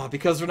 Oh,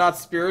 because we're not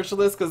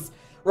spiritualists?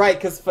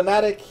 Because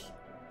fanatic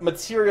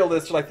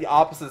materialists are like the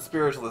opposite of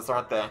spiritualists,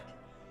 aren't they?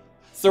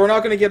 So we're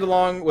not going to get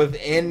along with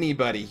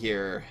anybody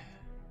here.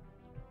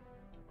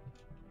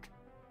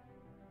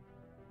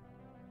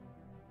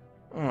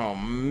 Oh,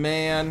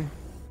 man.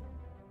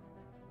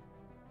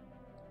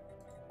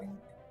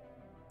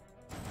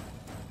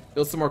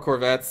 Build some more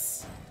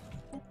Corvettes.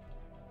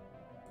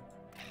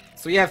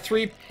 So we have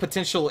 3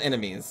 potential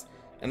enemies.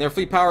 And their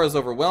fleet power is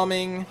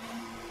overwhelming.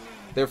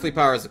 Their fleet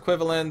power is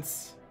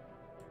equivalent.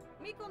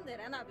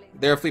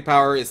 Their fleet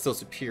power is still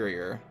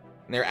superior.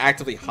 And they're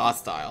actively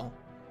hostile.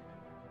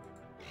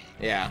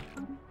 Yeah.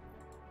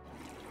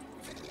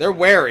 They're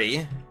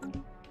wary.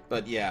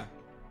 But yeah.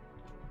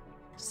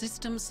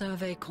 System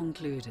survey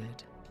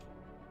concluded.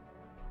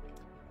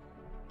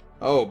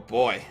 Oh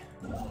boy.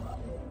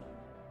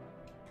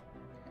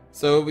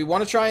 So we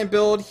want to try and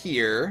build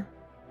here.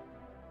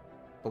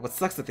 But what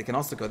sucks is that they can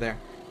also go there.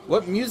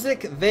 What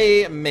music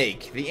they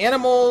make. The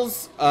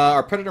animals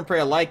are predator and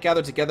prey alike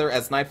gather together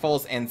as night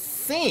falls and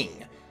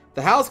sing.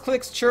 The howls,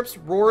 clicks, chirps,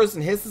 roars,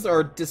 and hisses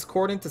are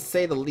discordant to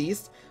say the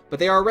least, but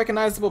they are a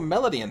recognizable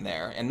melody in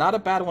there, and not a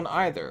bad one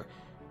either.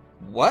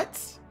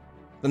 What?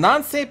 The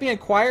non-sapient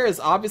choir is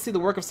obviously the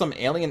work of some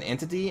alien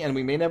entity, and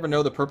we may never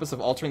know the purpose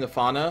of altering the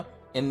fauna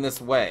in this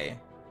way.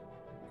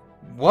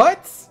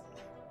 What?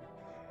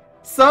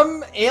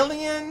 Some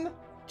alien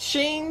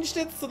changed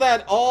it so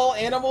that all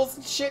animals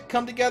and shit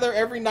come together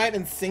every night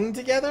and sing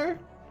together?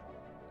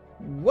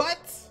 What?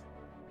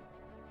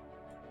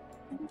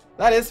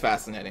 That is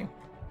fascinating.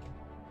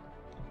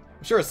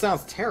 I'm sure it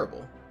sounds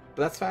terrible,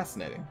 but that's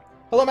fascinating.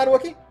 Hello,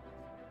 Madawookie.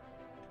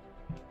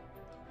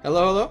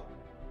 Hello, hello.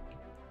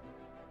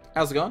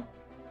 How's it going?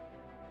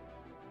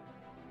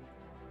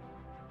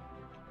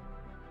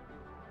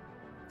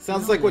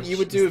 Sounds like what you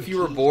would do if you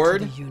were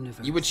bored.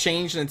 You would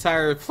change an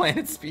entire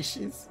planet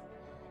species.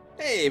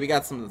 Hey, we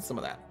got some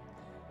of that.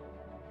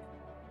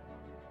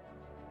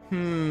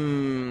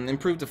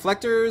 Improved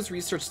deflectors,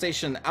 research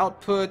station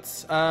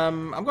output.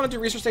 I'm gonna do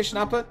research station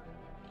output.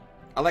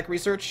 I like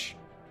research.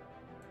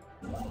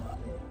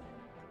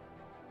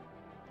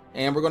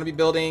 And we're going to be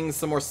building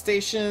some more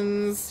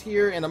stations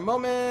here in a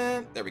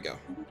moment. There we go.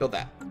 Build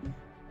that.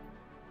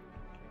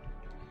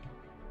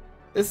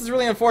 This is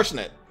really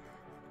unfortunate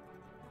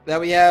that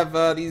we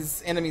have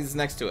these enemies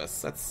next to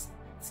us. It's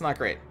not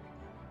great.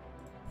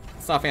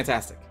 It's not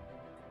fantastic.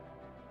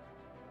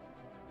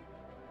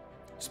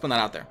 Just putting that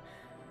out there.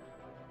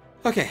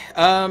 Okay,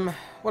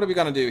 what are we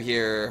going to do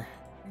here?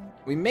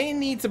 We may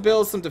need to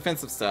build some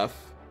defensive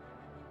stuff.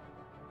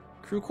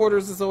 Crew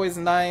quarters is always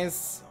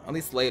nice, at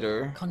least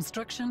later.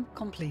 Construction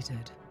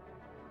completed.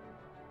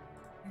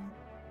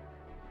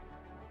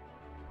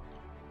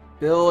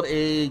 Build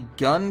a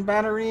gun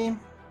battery.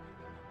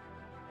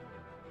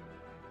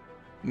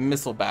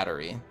 Missile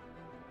battery.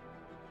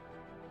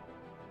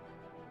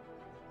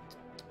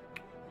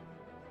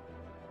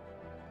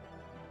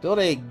 Build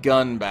a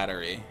gun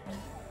battery.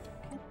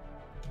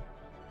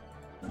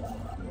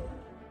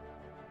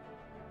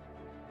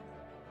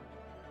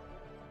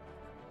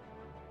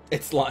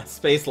 It's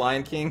Space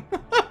Lion King.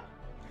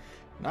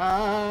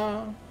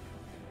 Nah.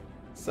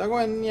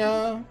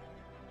 Sagwanya.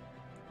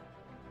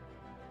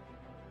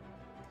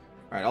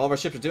 Alright, all of our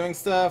ships are doing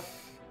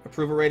stuff.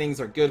 Approval ratings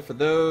are good for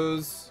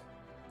those.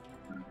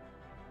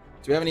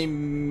 Do we have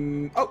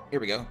any... Oh, here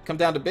we go. Come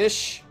down to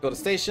Bish. Build a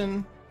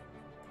station.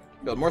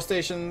 Build more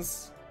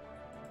stations.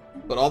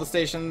 Build all the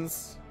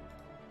stations.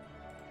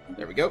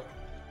 There we go.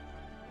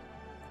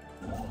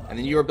 And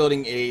then you are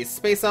building a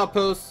space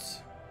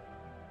outpost.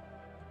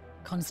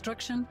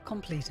 Construction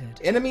completed.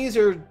 Enemies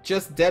are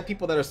just dead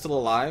people that are still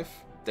alive.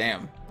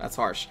 Damn, that's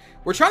harsh.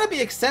 We're trying to be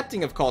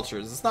accepting of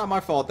cultures. It's not my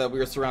fault that we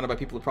are surrounded by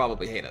people who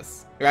probably hate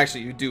us. Or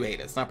actually, who do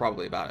hate us. Not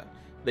probably about it.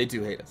 They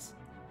do hate us.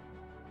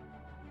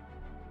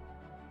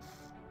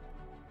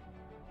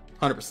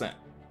 100%.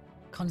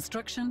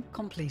 Construction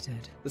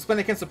completed. This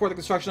planet can support the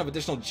construction of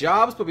additional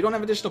jobs, but we don't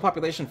have additional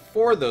population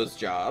for those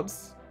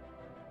jobs.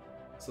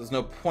 So there's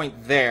no point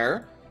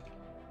there.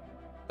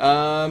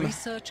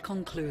 Research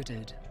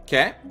concluded.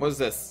 Okay, what is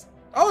this?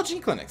 Oh, G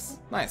clinics.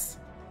 Nice.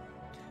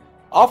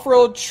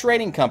 Off-road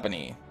trading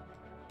company.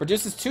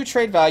 Produces 2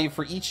 trade value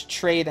for each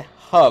trade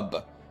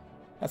hub.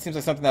 That seems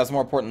like something that's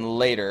more important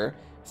later.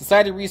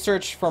 Society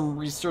research from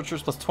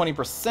researchers plus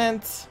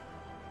 20%.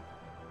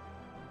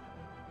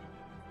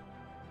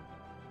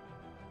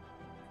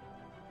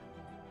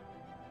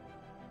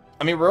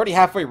 I mean, we're already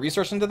halfway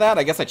research into that.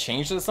 I guess I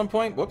changed it at some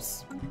point.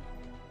 Whoops.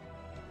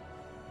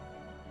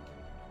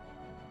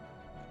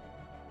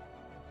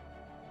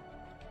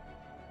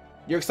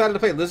 You're excited to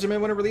play Lizardman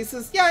when it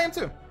releases? Yeah, I am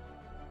too.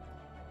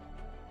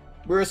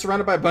 We're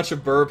surrounded by a bunch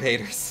of burb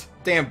haters.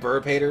 Damn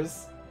burb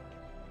haters.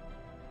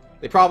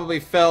 They probably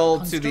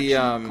fell to the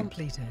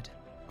completed.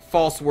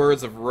 False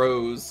words of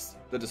Rose,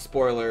 the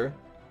despoiler,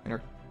 and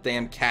her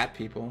damn cat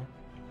people.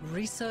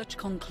 Research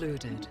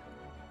concluded.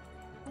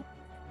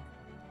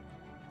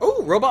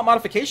 Oh, robot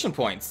modification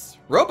points.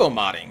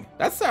 Robo-modding.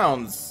 That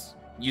sounds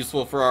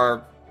useful for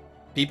our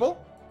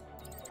people.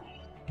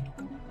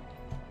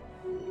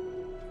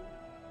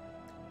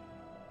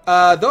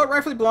 Though it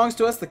rightfully belongs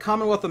to us, the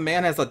Commonwealth of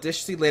Man has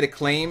audaciously laid a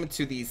claim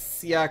to the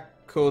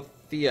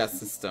Siakothea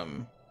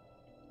system.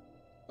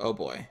 Oh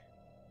boy.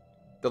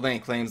 They're laying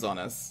claims on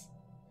us.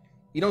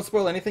 You don't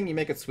spoil anything, you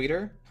make it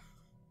sweeter?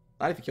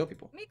 Not if you kill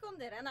people.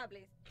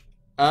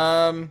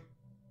 Well,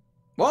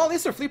 at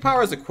least their fleet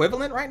power is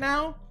equivalent right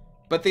now,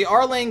 but they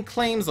are laying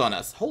claims on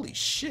us. Holy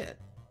shit.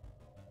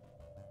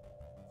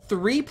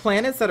 3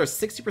 planets that are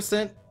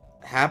 60%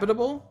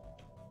 habitable?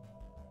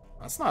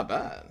 That's not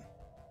bad.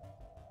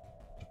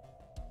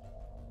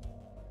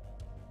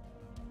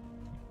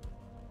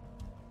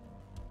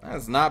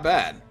 That's not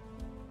bad.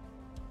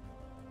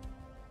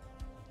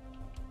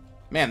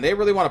 Man, they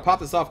really want to pop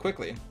this off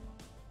quickly.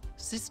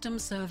 System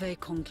survey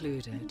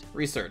concluded.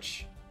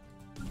 Research.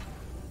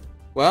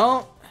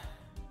 Well,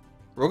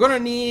 we're gonna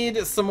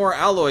need some more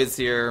alloys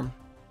here,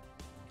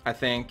 I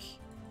think.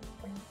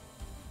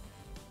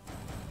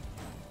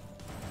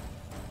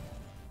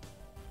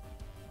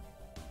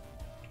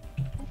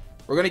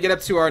 We're gonna get up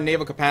to our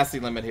naval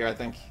capacity limit here, I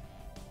think.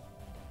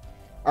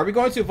 Are we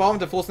going to evolve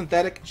into full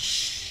synthetic?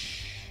 Shh.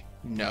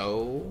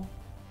 No.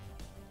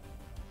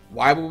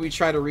 Why would we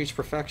try to reach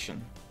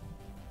perfection?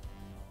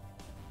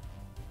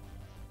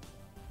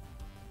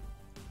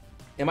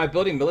 Am I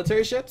building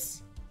military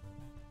ships?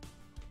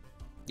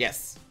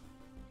 Yes.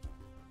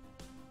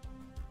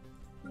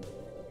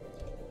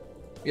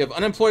 We have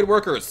unemployed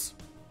workers.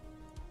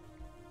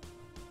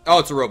 Oh,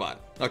 it's a robot.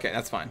 Okay,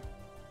 that's fine.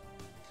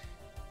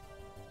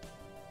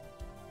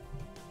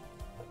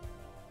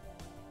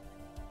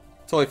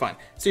 Totally fine.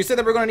 So you said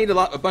that we're going to need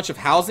a bunch of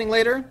housing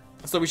later?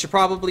 So we should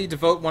probably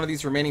devote one of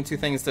these remaining 2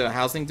 things to a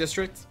housing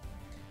district.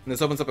 And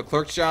this opens up a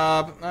clerk's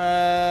job.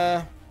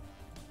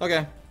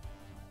 Okay.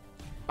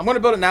 I'm going to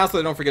build it now so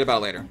I don't forget about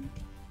it later. And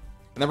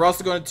then we're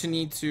also going to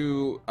need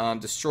to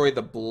destroy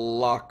the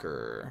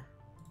blocker.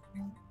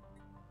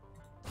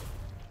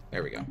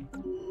 There we go.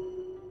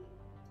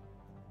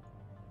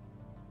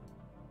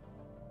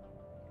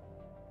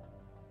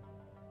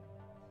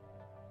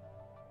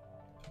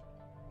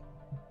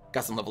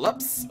 Got some level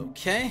ups.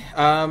 Okay.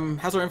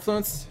 How's our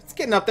influence? It's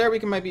getting up there. We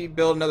can maybe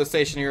build another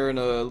station here in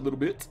a little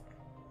bit.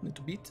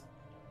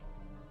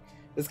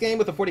 This game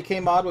with a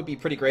 40k mod would be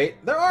pretty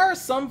great. There are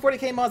some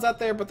 40k mods out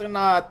there, but they're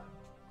not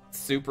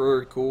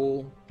super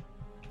cool.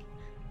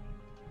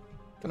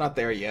 They're not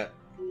there yet.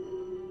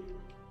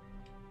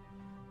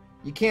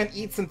 You can't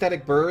eat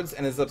synthetic birds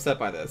and is upset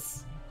by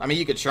this. I mean,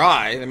 you could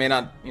try. They may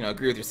not, you know,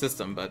 agree with your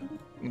system, but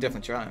you can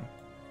definitely try.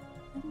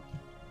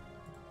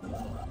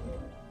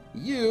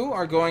 You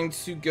are going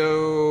to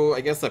go, I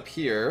guess, up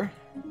here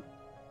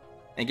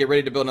and get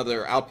ready to build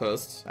another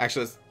outpost.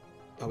 Actually, that's...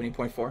 Oh, we need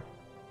 0.4.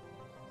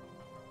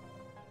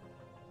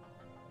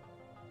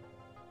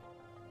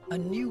 A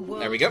new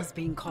world there we go. Has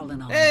been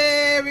colonized.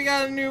 Hey, we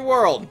got a new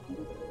world.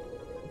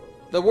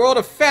 The world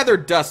of Feather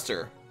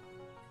Duster.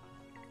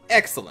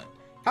 Excellent.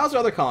 How's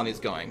our other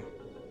colonies going?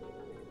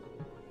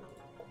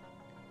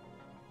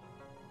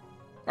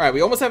 Alright,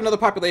 we almost have another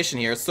population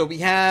here. So we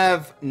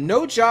have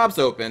no jobs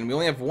open. We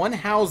only have 1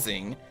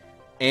 housing.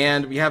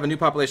 And we have a new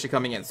population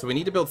coming in. So we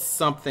need to build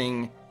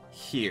something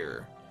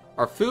here.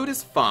 Our food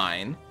is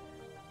fine.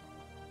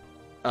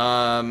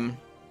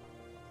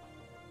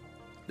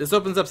 This This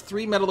opens up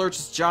 3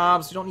 metallurgist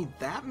jobs. We don't need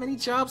that many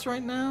jobs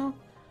right now.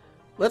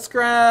 Let's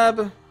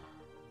grab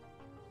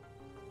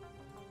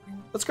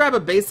a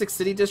basic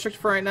city district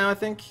for right now, I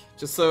think.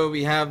 Just so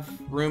we have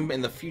room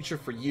in the future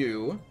for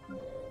you.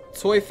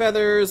 Toy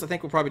feathers, I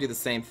think we'll probably do the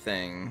same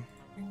thing.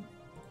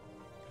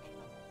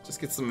 Just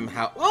get some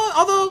house. Well,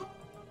 although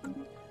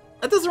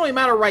that doesn't really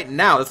matter right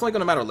now. It's only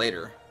going to matter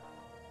later.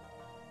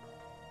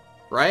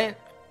 Right?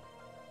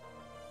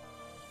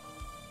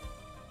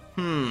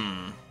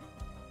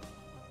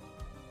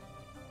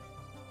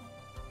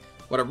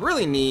 What I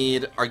really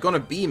need are going to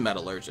be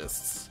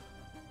metallurgists.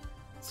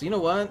 So you know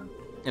what?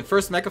 In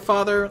first Mecha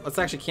Father, let's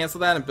actually cancel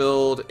that and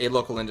build a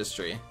local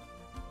industry.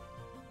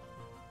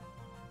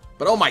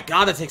 But oh my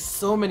god, that takes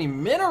so many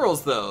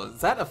minerals though. Is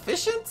that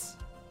efficient?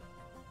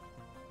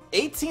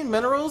 18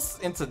 minerals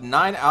into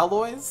 9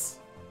 alloys?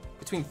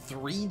 Between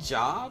 3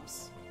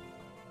 jobs?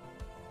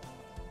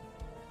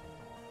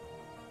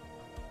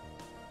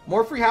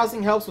 More free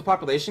housing helps with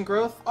population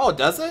growth? Oh,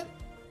 does it?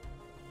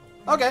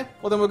 Okay,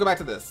 well then we'll go back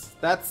to this.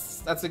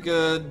 That's a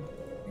good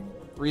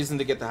reason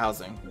to get the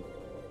housing.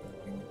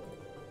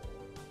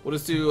 We'll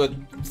just do a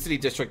city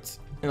district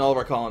in all of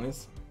our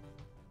colonies.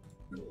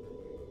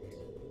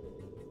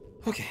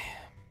 Okay.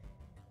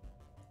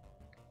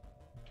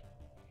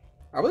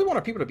 I really want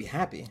our people to be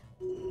happy.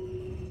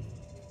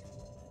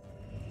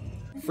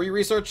 Free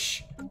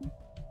research.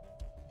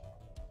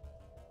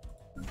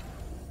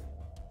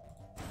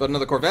 But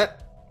another Corvette.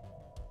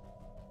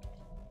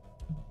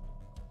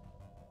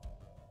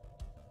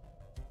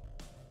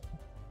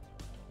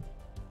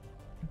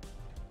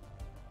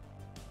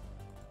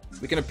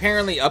 We can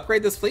apparently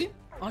upgrade this fleet.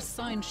 Our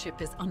sign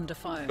ship is under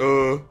fire.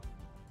 Where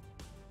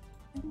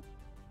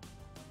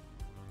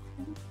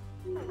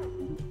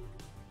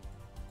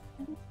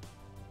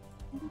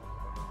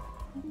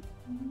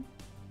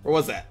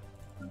was that?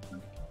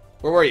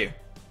 Where were you?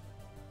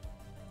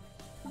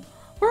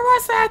 Where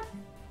was that?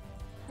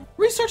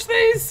 Research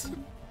these!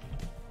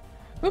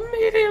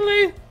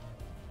 Immediately!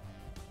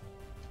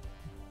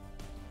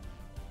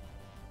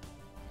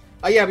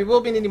 Oh yeah, we will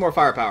be needing more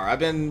firepower. I've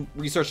been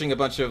researching a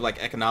bunch of like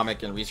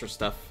economic and research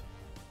stuff.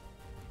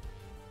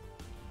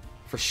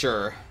 For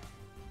sure.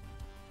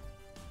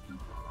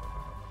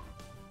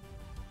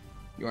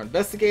 You are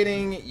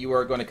investigating. You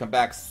are going to come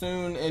back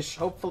soon-ish,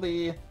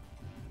 hopefully.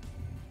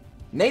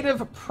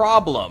 Native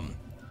problem.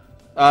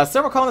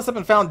 Several colonists have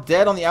been found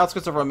dead on the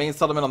outskirts of our main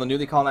settlement on the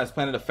newly colonized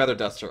planet of Feather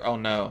Duster. Oh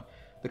no.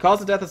 The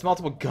cause of death is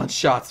multiple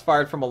gunshots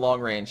fired from a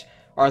long range.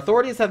 Our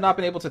authorities have not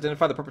been able to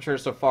identify the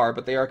perpetrators so far,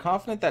 but they are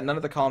confident that none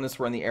of the colonists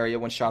were in the area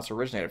when shots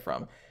originated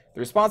from.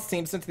 The response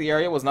team sent to the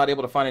area was not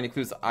able to find any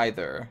clues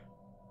either.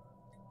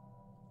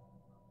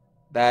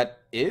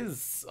 That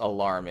is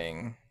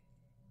alarming.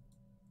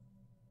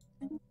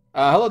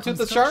 Hello,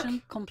 Toothless Shark.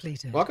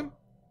 Completed. Welcome.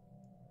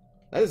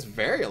 That is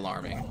very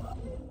alarming.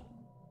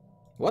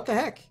 What the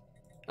heck?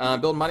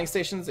 Build mining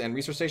stations and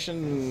research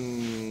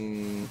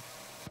station.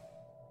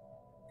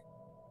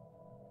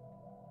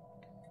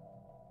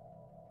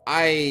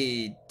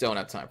 I don't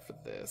have time for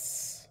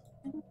this.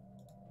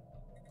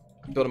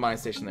 Build a mining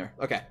station there.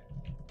 Okay.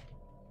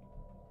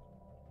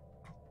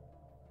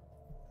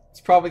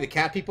 It's probably the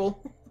cat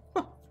people.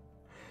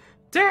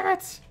 Damn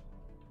it!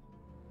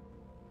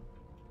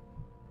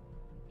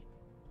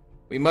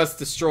 We must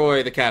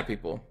destroy the cat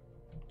people,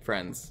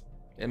 friends.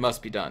 It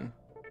must be done.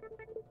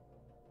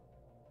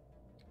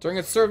 During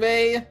its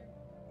survey,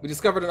 we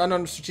discovered an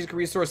unknown strategic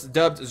resource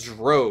dubbed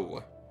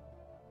Zro.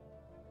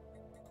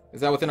 Is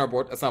that within our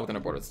board? That's not within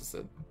our borders, it's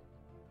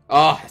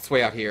oh, it's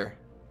way out here.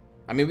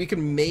 I mean, we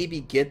can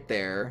maybe get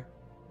there.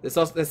 This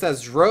says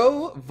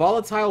Zro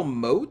volatile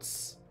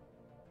moats?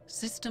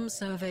 System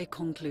survey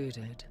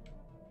concluded.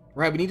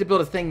 Right, we need to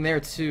build a thing there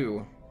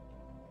too.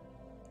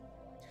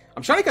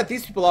 I'm trying to cut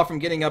these people off from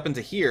getting up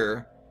into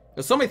here.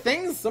 There's so many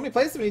things, so many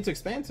places we need to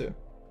expand to.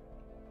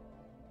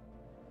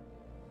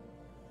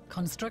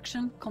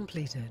 Construction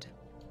completed.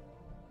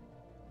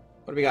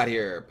 What do we got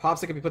here?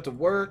 Pops that can be put to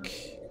work.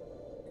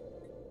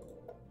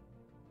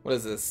 What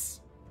is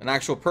this? An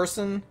actual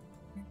person?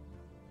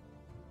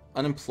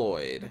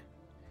 Unemployed.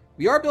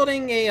 We are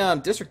building a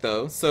district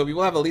though, so we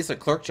will have at least a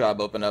clerk job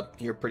open up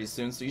here pretty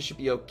soon, so you should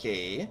be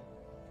okay.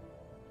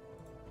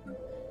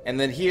 And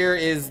then here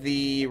is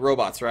the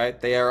robots, right?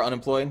 They are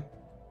unemployed?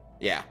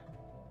 Yeah.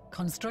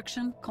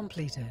 Construction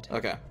completed.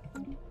 Okay.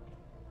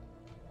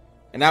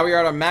 And now we are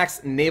at our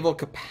max naval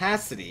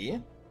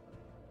capacity.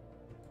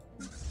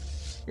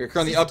 We are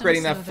currently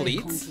upgrading that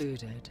fleet.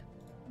 Concluded.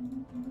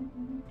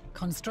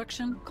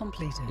 Construction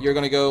completed. You're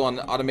going to go on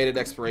automated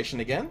exploration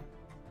again.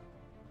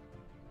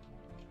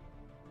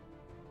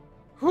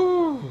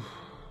 Whew.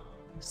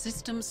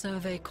 System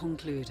survey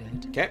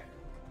concluded. Okay.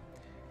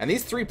 And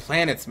these 3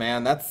 planets,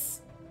 man,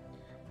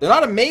 they're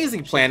not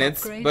amazing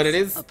planets, but it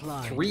is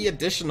applied. 3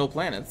 additional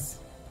planets.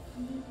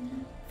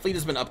 Fleet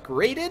has been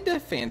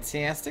upgraded.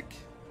 Fantastic.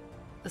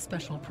 The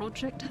special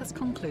project has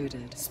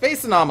concluded.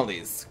 Space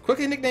anomalies.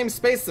 Quickly nicknamed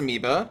Space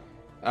Amoeba.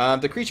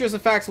 The creature is in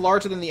fact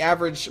larger than the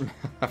average...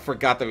 I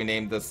forgot that we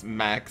named this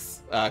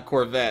Max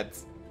Corvette.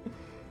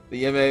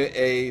 The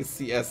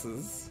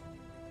MAACSs.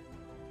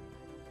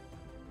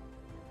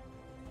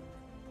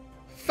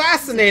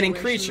 Fascinating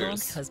Situation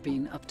creatures. log has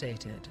been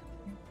updated.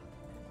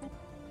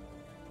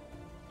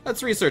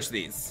 Let's research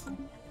these.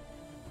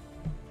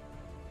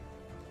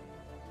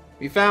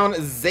 We found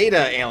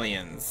Zeta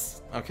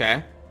aliens.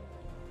 Okay.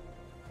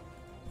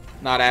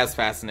 Not as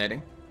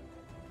fascinating.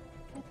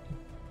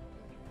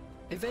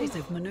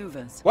 Evasive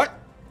maneuvers. What?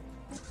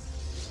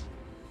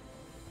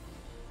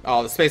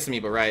 Oh, the space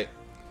amoeba, right.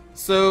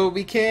 So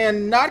we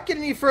can not get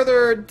any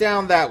further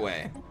down that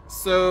way.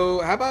 So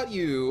how about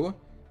you...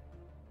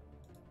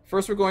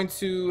 First we're going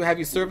to have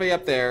you survey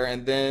up there,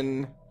 and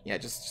then... Yeah,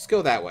 just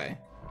go that way.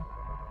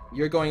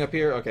 You're going up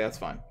here? Okay, that's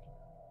fine.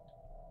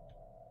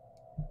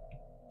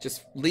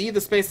 Just leave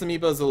the space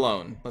amoebas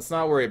alone. Let's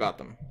not worry about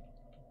them.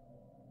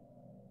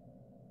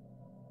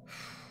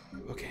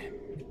 Okay.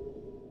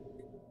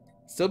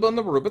 Still building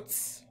the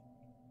robots.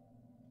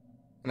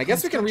 And I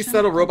guess we can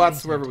resettle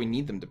robots wherever we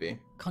need them to be.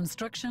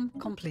 Construction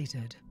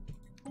completed.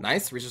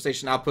 Nice. Research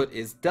station output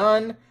is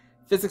done.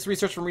 Physics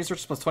research from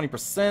research plus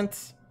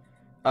 20%.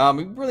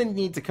 We really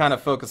need to kind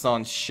of focus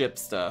on ship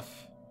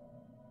stuff.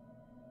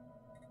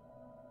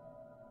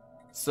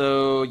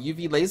 So,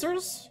 UV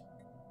lasers?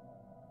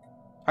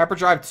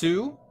 Hyperdrive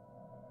 2?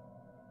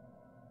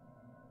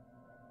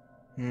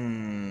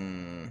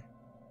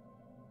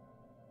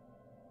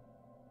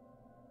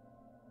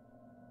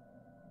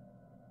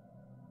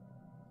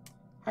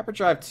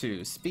 Hyperdrive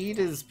 2. Speed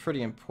is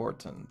pretty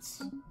important.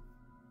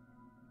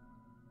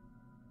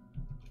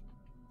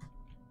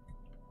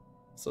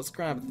 So let's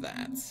grab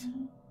that.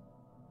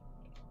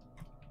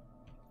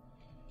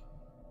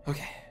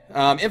 Okay.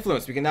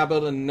 Influence. We can now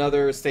build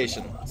another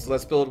station. So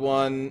let's build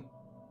one.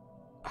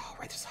 Oh,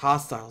 right. There's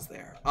hostiles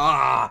there.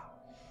 Ah!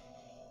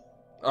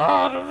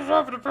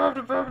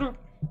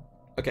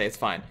 Okay, it's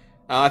fine.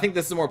 I think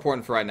this is more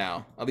important for right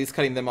now. At least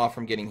cutting them off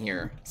from getting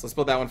here. So let's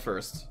build that one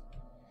first.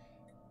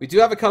 We do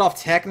have a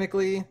cutoff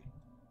technically.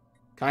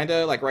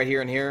 Kinda, like right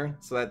here and here.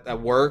 So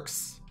that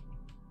works.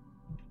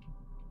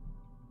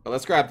 But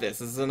let's grab this.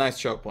 This is a nice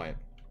choke point.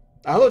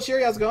 Hello,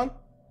 Cheery. How's it going?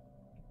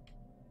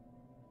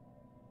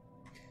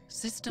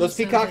 System Those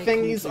peacock survey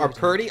thingies are concluded.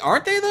 pretty,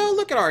 aren't they, though?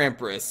 Look at our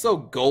Empress. So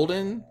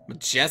golden.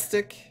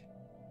 Majestic.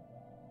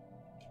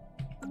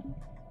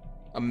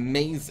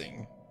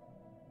 Amazing.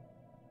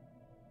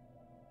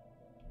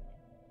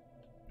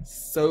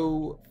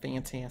 So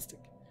fantastic.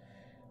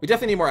 We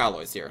definitely need more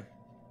alloys here.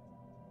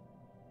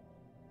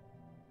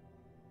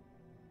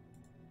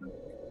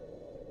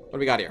 What do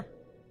we got here?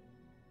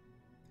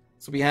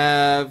 So we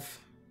have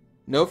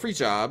no free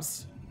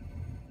jobs.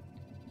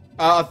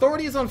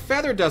 Authorities on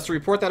Feather Dust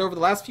report that over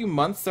the last few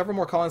months, several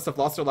more colonists have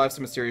lost their lives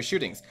to mysterious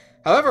shootings.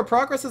 However,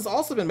 progress has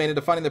also been made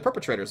into finding the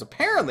perpetrators.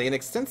 Apparently, an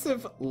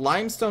extensive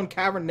limestone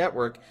cavern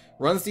network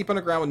runs deep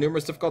underground with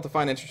numerous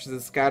difficult-to-find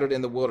entrances scattered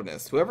in the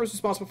wilderness. Whoever is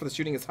responsible for the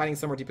shooting is hiding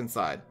somewhere deep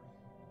inside.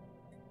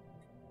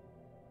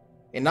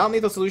 A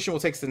non-lethal solution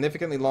will take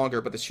significantly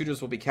longer, but the shooters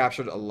will be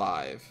captured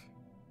alive.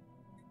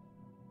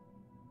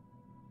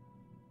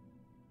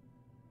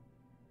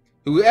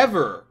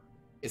 Whoever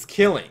is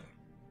killing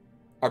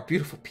our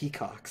beautiful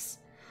peacocks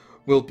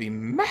will be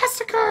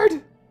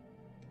massacred!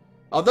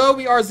 Although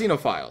we are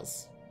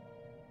xenophiles.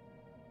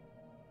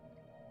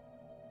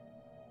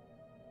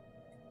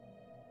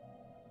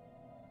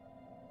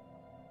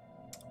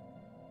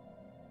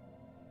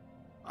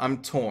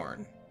 I'm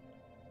torn.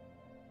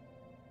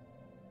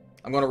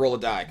 I'm gonna roll a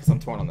die because I'm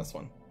torn on this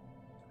one.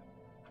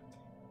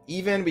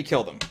 Even, we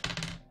kill them.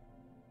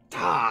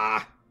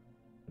 Ah!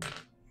 That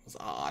was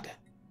odd.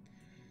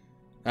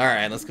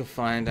 Alright, let's go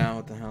find out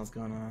what the hell's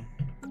going on.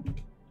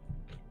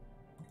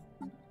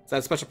 Is that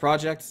a special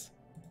project?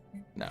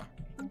 No.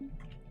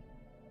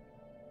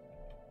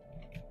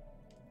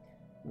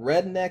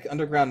 Redneck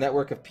underground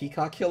network of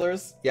peacock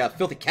killers? Yeah,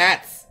 filthy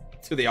cats!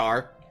 That's who they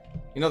are.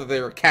 You know that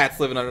there were cats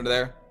living under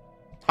there.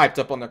 Hyped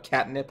up on their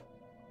catnip.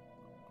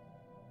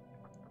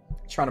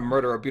 Trying to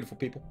murder our beautiful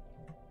people.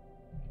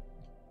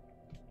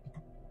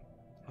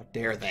 How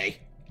dare they?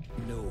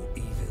 No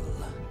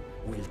evil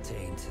will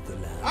taint the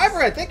land.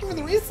 Ivred, thank you for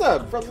the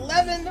resub for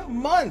 11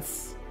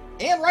 months!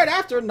 And right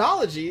after,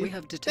 Nology, We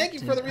have thank you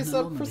for the detected an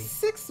resub for anomaly.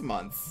 6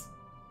 months.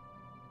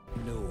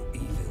 No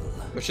evil.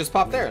 Which just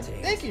popped there. will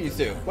taint Thank you, you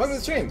the two. lands Welcome to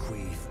the stream.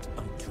 bequeathed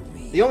unto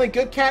me. The only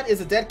good cat is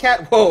a dead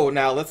cat? Whoa,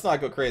 now let's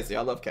not go crazy.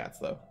 I love cats,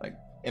 though. Like,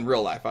 in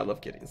real life, I love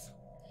kitties.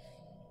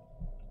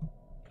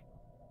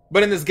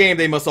 But in this game,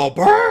 they must all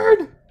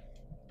burn!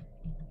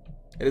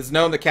 It is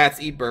known that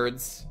cats eat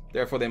birds,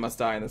 therefore they must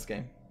die in this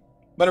game.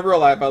 But in real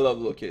life, I love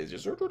little kitties.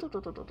 Just...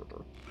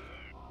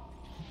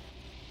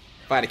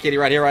 If I had a kitty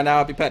right here, right now,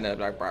 I'd be petting it.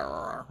 Like,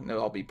 and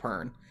it'll all be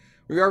purring.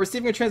 We are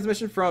receiving a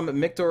transmission from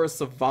Mictor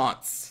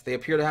Savants. They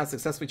appear to have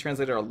successfully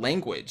translated our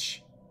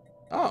language.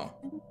 Oh.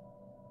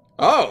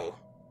 Oh!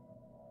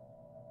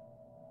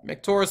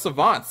 Mictor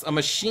Savants. A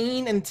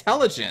machine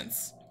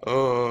intelligence.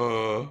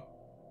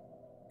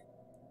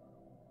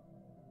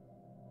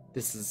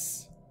 This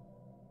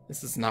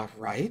is not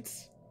right.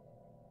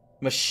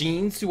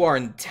 Machines who are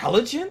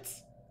intelligent?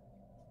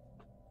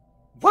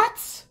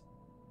 What?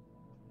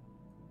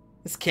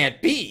 This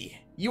can't be.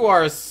 You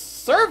are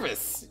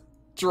service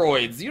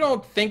droids. You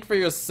don't think for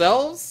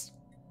yourselves?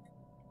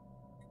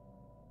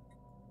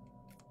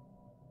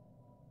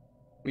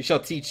 We shall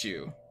teach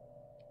you.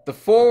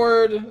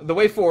 The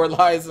way forward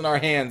lies in our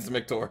hands,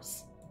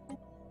 Mictors.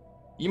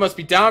 You must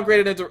be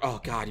downgraded into... Oh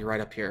god, you're right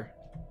up here.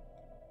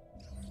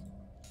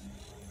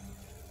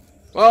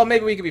 Well,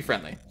 maybe we can be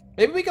friendly.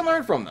 Maybe we can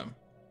learn from them.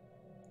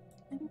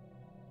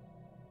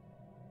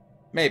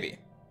 Maybe.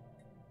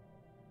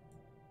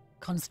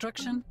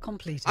 Construction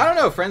completed. I don't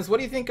know, friends. What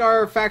do you think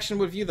our faction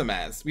would view them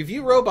as? We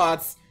view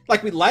robots...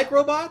 Like, we like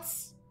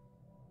robots,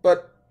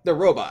 but they're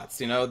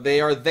robots, you know?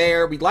 They are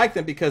there. We like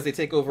them because they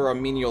take over our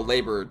menial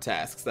labor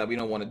tasks that we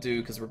don't want to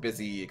do because we're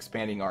busy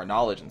expanding our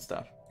knowledge and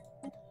stuff.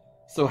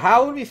 So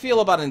how would we feel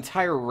about an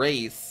entire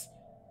race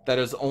that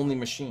is only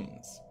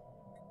machines?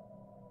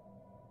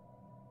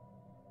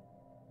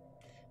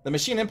 The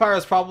Machine Empire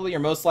is probably your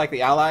most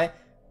likely ally.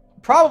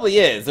 Probably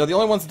is. They're the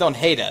only ones that don't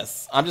hate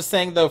us. I'm just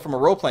saying, though, from a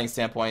role-playing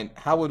standpoint,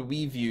 how would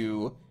we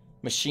view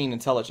machine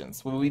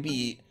intelligence? Would we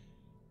be...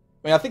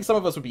 I mean, I think some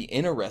of us would be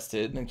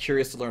interested and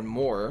curious to learn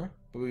more.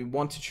 Would we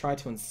want to try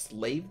to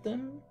enslave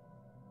them?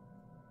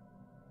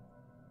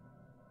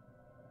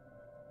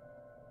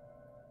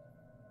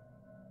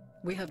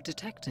 We have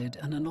detected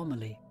an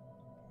anomaly.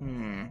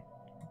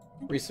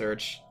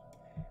 Research.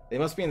 They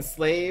must be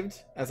enslaved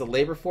as a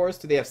labor force.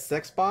 Do they have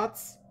sex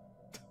bots?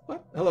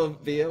 What? Hello,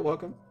 Via.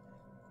 Welcome.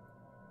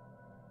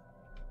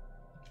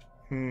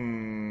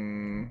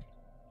 I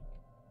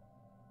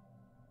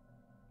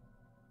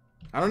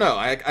don't know.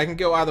 I can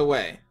go either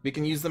way. We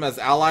can use them as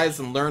allies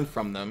and learn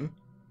from them.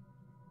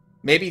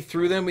 Maybe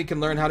through them we can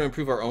learn how to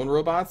improve our own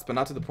robots, but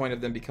not to the point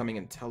of them becoming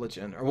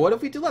intelligent. Or what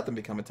if we do let them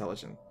become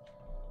intelligent?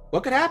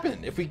 What could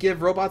happen if we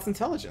give robots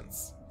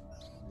intelligence?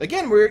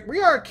 Again,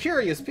 we are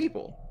curious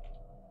people.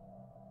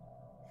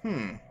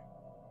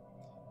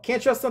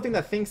 Can't trust something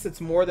that thinks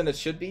it's more than it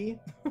should be?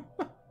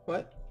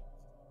 What?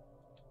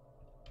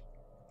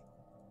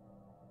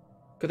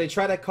 Could they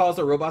try to cause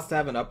the robots to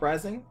have an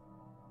uprising?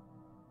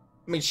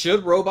 I mean,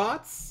 should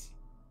robots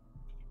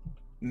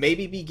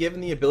maybe be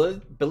given the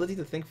ability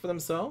to think for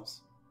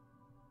themselves?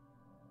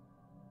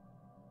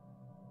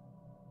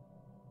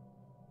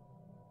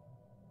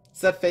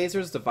 Set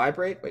phasers to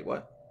vibrate? Wait,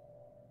 what?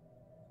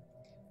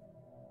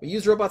 We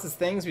use robots as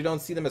things, we don't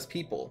see them as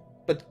people.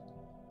 But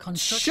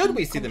should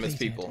we see them as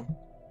people?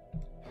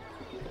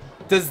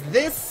 Does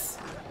this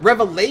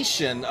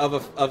revelation of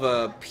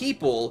a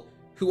people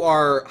who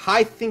are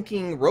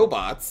high-thinking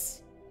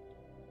robots,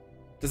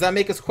 does that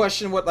make us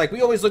question what... Like,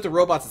 we always looked at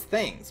robots as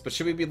things, but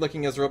should we be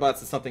looking as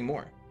robots as something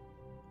more?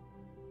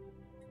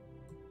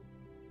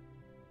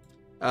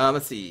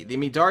 Let's see. The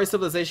Midari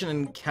civilization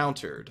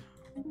encountered.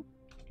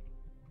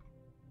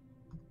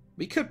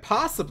 We could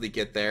possibly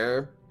get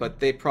there, but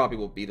they probably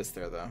will beat us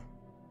there, though.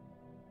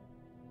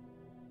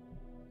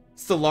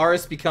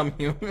 Stellaris become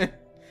human?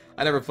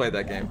 I never played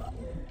that game.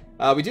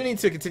 We do need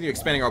to continue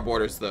expanding our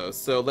borders, though.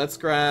 So let's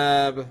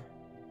grab...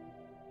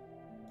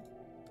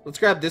 Let's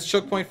grab this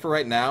choke point for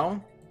right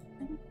now.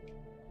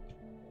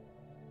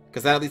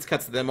 Because that at least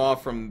cuts them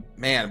off from...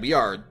 Man, we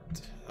are...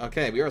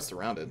 Okay, we are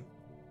surrounded.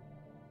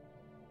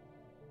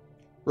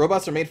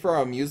 Robots are made for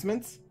our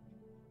amusement?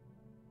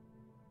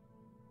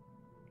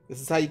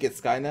 This is how you get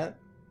Skynet?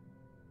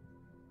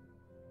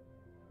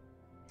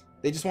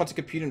 They just want to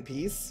compute in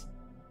peace?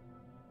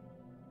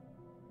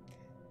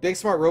 Big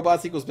smart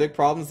robots equals big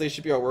problems, they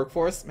should be our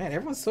workforce? Man,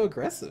 everyone's so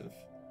aggressive.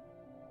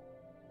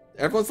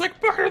 Everyone's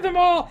like, murder them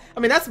all! I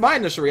mean, that's my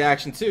initial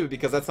reaction too,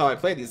 because that's how I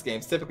play these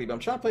games typically, but I'm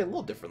trying to play a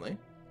little differently.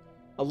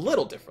 A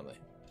little differently.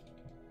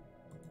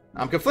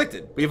 I'm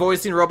conflicted. We've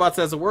always seen robots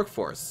as a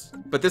workforce,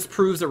 but this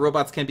proves that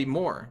robots can be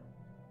more.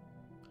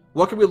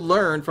 What can we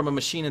learn from a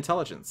machine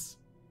intelligence?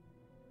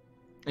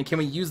 And can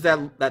we use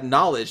that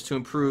knowledge to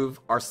improve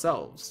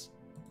ourselves?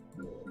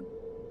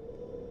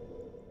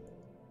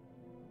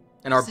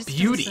 And our System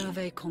beauty.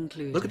 survey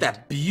concluded. Look at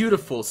that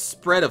beautiful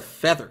spread of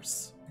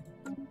feathers.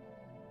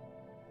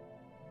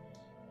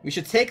 We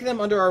should take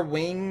them under our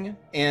wing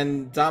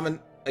and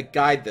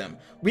guide them.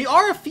 We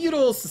are a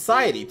feudal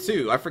society,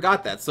 too. I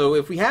forgot that. So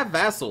if we have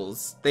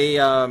vassals, they,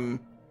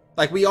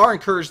 like, we are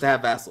encouraged to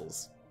have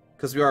vassals.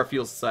 Because we are a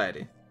feudal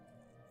society.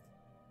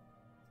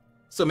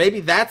 So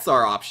maybe that's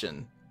our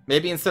option.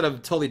 Maybe instead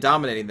of totally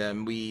dominating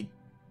them, we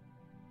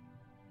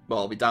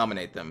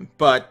dominate them.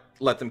 But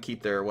let them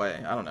keep their way.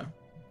 I don't know.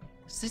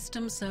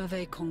 System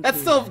survey concluded.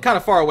 That's still kind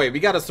of far away. We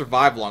gotta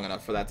survive long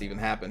enough for that to even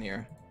happen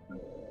here.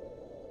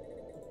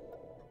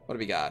 What do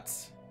we got?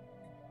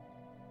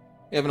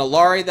 We have an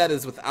Alari that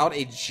is without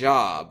a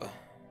job.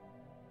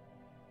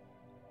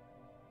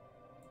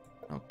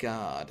 Oh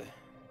god.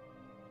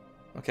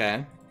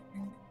 Okay.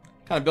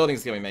 What kind of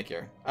buildings can we make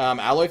here?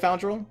 Alloy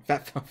foundry?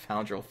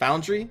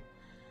 Foundry?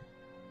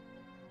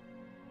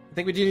 I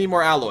think we do need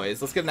more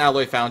alloys. Let's get an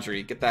alloy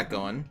foundry. Get that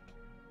going.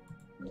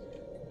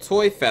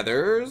 Toy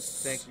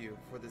feathers. Thank you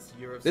for this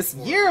year of This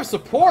support. year of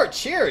support,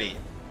 Cheery.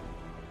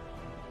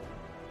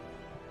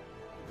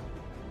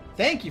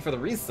 Thank you for the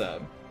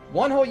resub.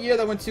 1 whole year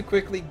that went too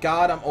quickly.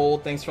 God, I'm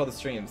old. Thanks for all the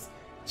streams.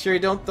 Cheery,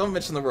 don't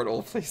mention the word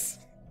old, please.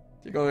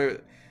 You're going.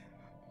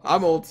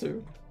 I'm old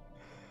too.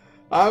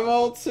 I'm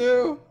old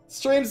too.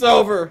 Stream's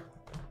over.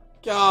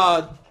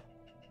 God.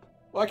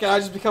 Why can't I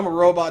just become a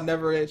robot and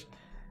never age?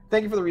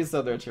 Thank you for the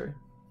resub there, Cherry.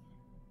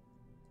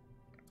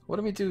 What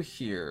do we do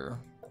here?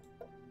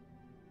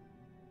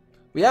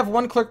 We have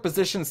 1 clerk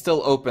position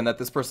still open that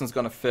this person's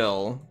gonna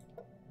fill.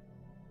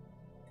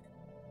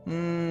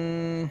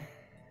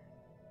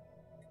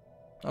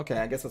 Okay,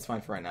 I guess that's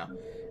fine for right now.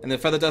 And the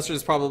Feather Duster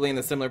is probably in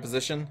a similar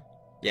position?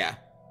 Yeah.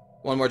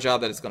 1 more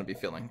job that it's gonna be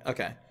filling.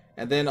 Okay.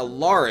 And then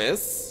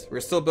Alaris. We're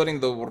still building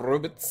the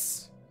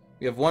robots.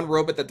 We have 1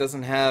 robot that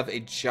doesn't have a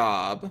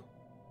job.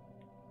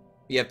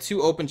 We have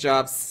 2 open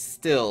jobs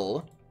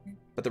still,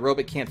 but the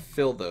robot can't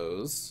fill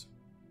those.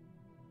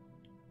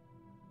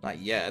 Not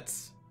yet.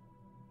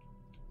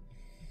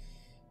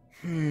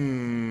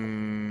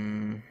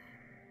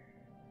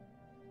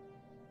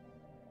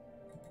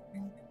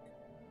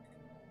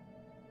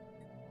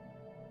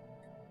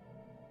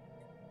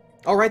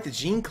 All right, the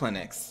gene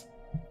clinics.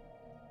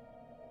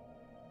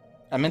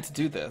 I meant to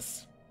do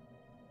this.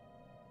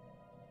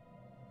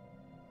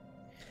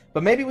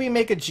 But maybe we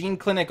make a gene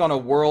clinic on a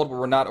world where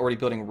we're not already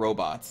building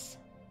robots.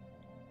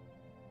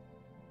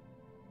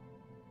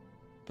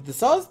 But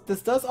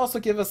this does also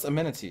give us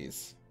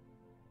amenities,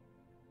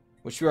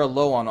 which we are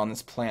low on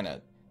this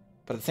planet.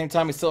 But at the same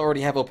time, we still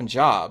already have open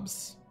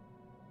jobs.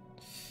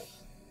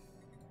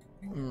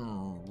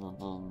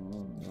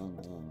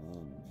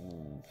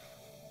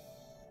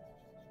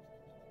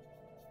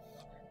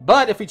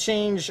 But if we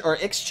change or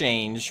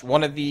exchange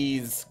one of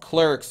these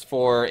clerks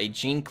for a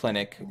gene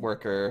clinic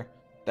worker,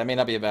 that may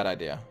not be a bad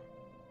idea.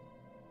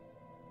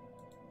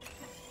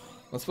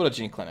 Let's put a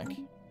gene clinic.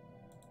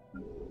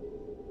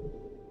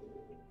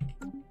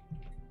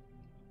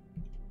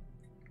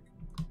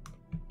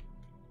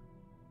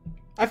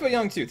 I feel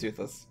young too,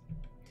 Toothless.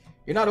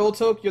 You're not old,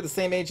 Tope. You're the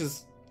same age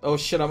as... Oh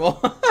shit, I'm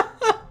old.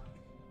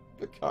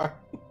 The car.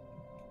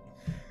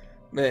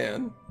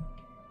 Man.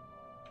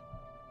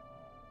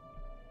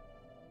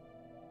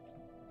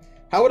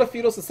 How would a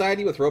feudal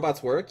society with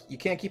robots work? You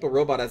can't keep a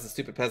robot as a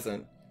stupid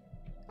peasant.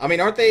 I mean,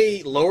 aren't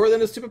they lower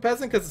than a stupid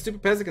peasant? Because a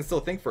stupid peasant can still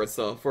think for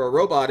itself. For a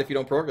robot, if you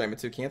don't program it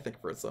to, can't think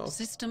for itself.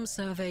 System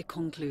survey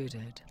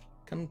concluded.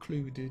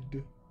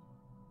 Concluded.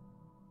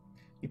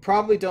 You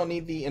probably don't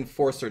need the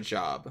enforcer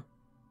job.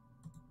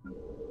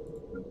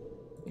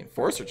 The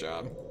enforcer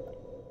job?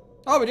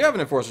 Oh, we do have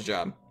an enforcer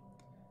job.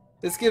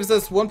 This gives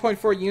us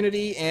 1.4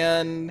 unity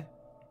and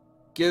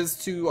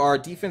gives to our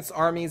defense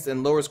armies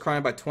and lowers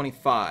crime by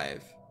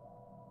 25.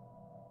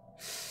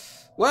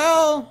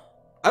 Well,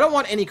 I don't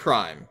want any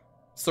crime.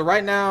 So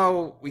right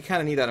now, we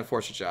kind of need that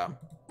enforcer job.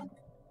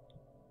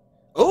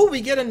 Oh,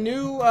 we get a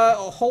new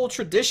whole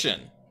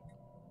tradition.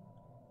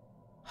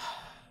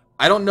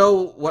 I don't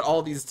know what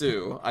all these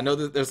do. I know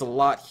that there's a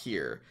lot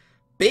here.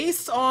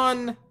 Based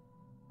on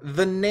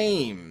the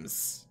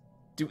names,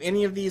 do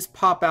any of these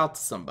pop out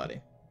to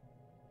somebody?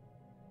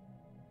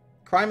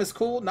 Crime is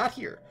cool? Not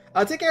here.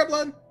 Take care,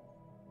 Blood.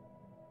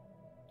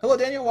 Hello,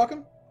 Daniel.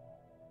 Welcome.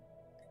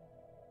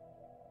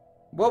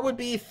 What would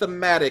be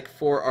thematic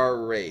for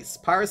our race?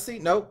 Piracy?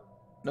 Nope.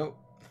 Nope.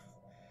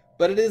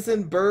 But it is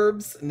in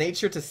Burb's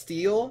nature to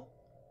steal.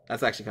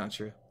 That's actually kind of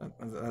true.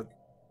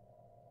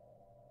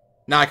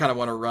 Now I kind of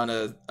want to run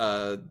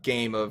a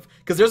game of...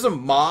 Because there's a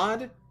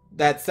mod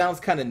that sounds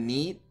kind of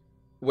neat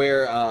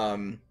where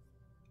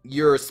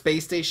your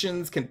space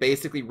stations can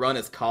basically run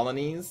as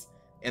colonies.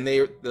 And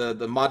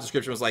the mod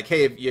description was like,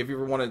 hey, if you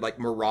ever wanted like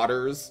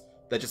marauders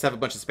that just have a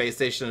bunch of space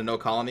stations and no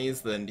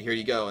colonies, then here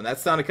you go. And that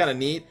sounded kind of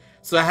neat.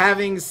 So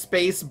having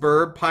space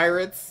burb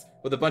pirates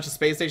with a bunch of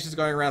space stations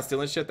going around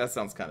stealing shit, that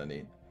sounds kind of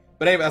neat.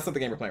 But anyway, that's not the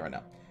game we're playing right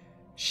now.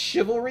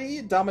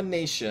 Chivalry,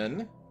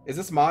 domination. Is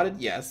this modded?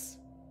 Yes.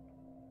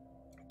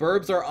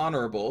 Burbs are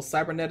honorable.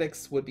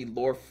 Cybernetics would be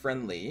lore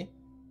friendly.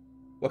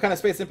 What kind of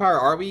space empire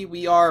are we?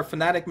 We are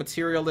fanatic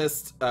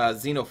materialist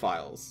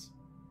xenophiles.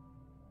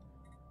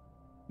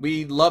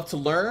 We love to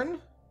learn.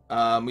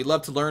 We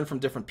love to learn from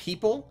different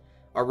people.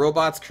 Our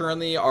robots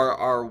currently are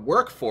our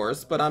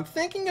workforce, but I'm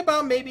thinking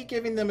about maybe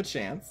giving them a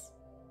chance.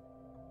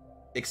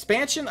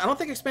 Expansion? I don't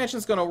think expansion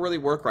is going to really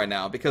work right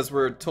now because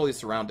we're totally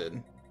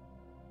surrounded.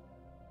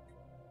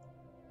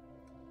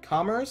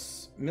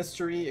 Commerce,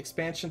 mystery,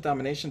 expansion,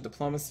 domination,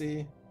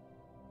 diplomacy.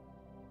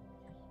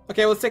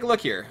 Okay, let's take a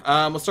look here.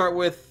 We'll start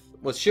with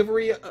what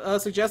chivalry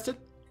suggested.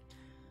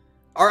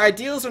 Our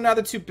ideals are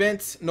neither too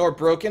bent nor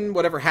broken.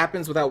 Whatever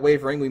happens without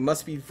wavering, we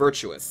must be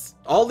virtuous.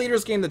 All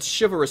leaders gain the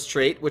chivalrous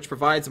trait, which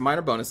provides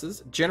minor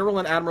bonuses. General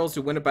and admirals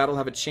who win a battle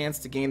have a chance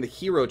to gain the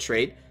hero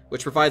trait,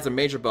 which provides a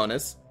major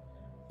bonus.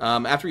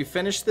 After we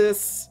finish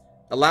this,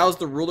 allows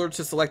the ruler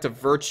to select a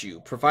virtue,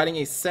 providing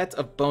a set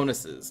of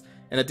bonuses.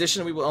 In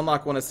addition, we will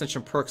unlock one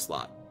Ascension perk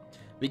slot.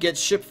 We get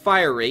ship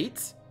fire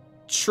rate.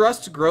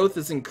 Trust growth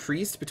is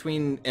increased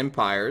between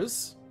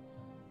empires.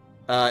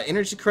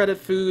 Energy credit,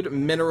 food,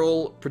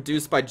 mineral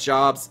produced by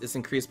jobs is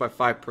increased by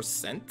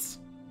 5%.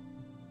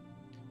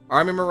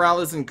 Army morale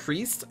is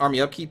increased.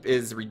 Army upkeep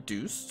is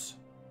reduced.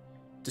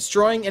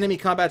 Destroying enemy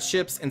combat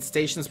ships and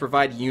stations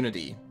provide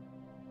unity.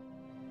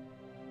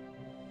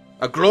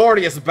 A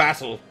glorious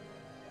battle.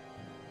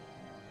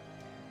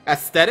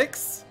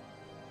 Aesthetics?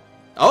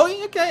 Oh,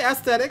 okay,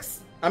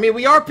 aesthetics. I mean,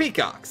 we are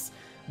peacocks.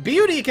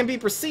 Beauty can be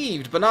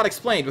perceived, but not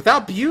explained.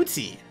 Without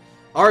beauty,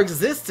 our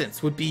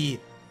existence would be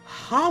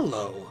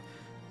hollow.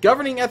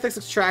 Governing ethics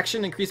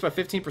extraction increased by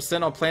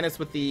 15% on planets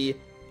with the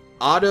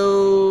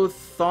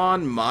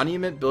Autothon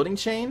Monument building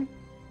chain?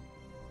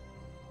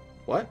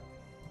 What?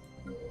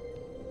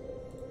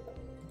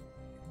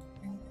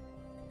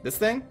 This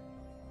thing?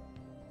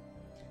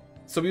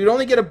 So we would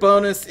only get a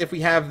bonus if we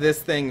have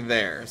this thing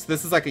there. So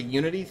this is like a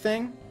unity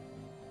thing?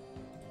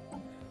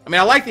 I mean,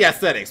 I like the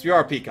aesthetics. We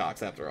are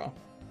peacocks, after all.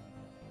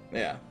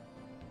 Yeah.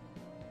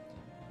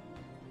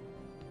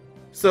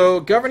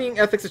 So, governing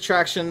ethics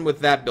attraction with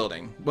that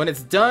building. When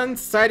it's done,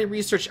 society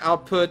research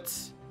output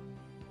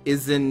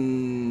is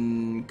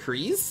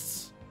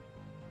increased.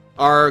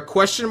 Our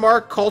question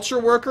mark culture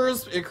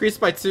workers increased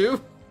by 2.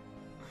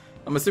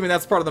 I'm assuming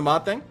that's part of the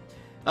mod thing.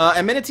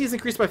 Amenities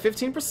increased by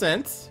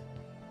 15%.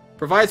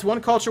 Provides 1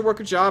 culture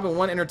worker job and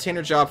 1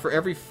 entertainer job for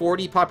every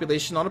 40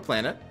 population on a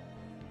planet.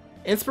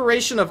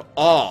 Inspiration of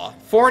awe.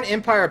 Foreign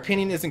empire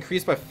opinion is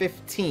increased by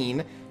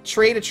 15.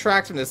 Trade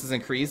attractiveness is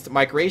increased.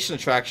 Migration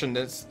attraction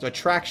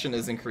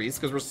is increased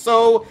because we're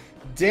so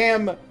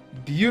damn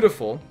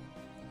beautiful.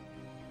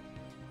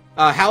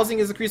 Housing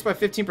is increased by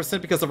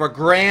 15% because of our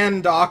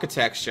grand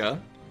architecture,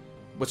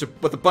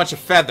 with a bunch of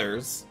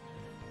feathers.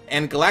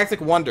 And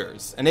Galactic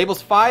Wonders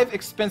enables 5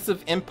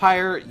 expensive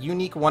Empire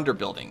unique wonder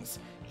buildings.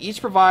 Each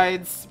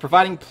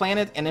providing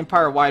planet and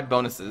Empire-wide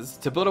bonuses.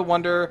 To build a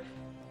wonder,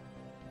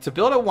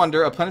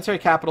 a planetary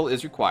capital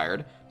is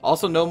required.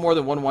 Also, no more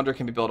than 1 wonder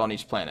can be built on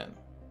each planet.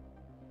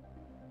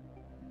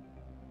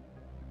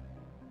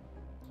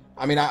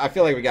 I mean, I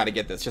feel like we got to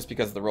get this just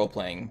because of the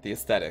role-playing, the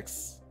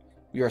aesthetics.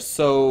 We are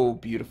so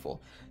beautiful.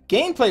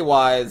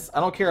 Gameplay-wise, I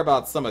don't care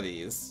about some of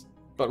these,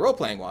 but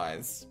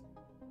role-playing-wise,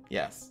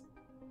 yes.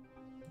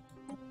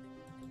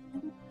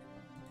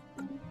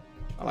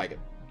 I like it.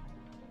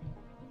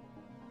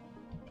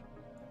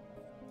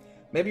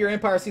 Maybe your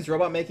Empire sees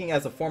robot making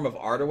as a form of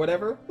art or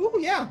whatever? Ooh,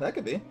 yeah, that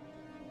could be.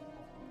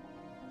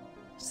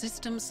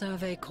 System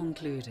survey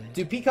concluded.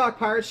 Do Peacock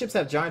pirate ships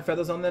have giant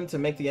feathers on them to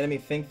make the enemy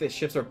think that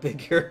ships are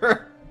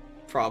bigger?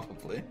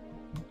 Probably.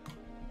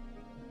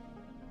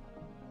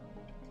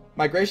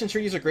 Migration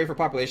treaties are great for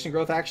population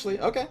growth,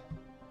 actually. Okay.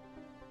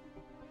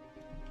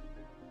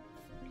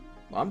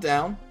 Well, I'm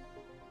down.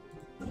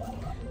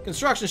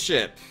 Construction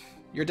ship.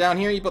 You're down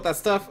here, you built that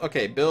stuff.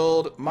 Okay,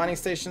 build mining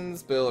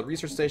stations, build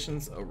research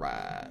stations.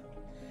 Alright.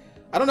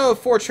 I don't know if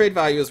 4 trade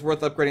value is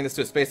worth upgrading this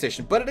to a space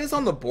station, but it is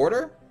on the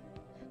border.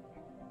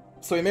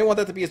 So we may want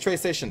that to be a trade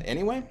station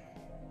anyway.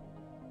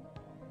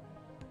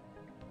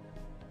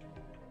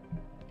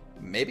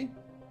 Maybe.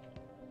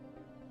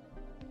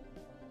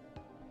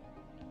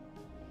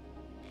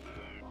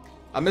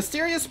 A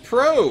mysterious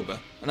probe.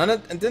 An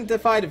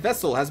unidentified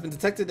vessel has been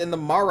detected in the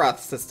Marath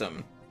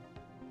system.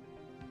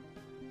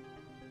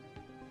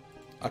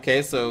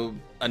 Okay, so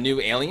a new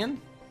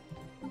alien?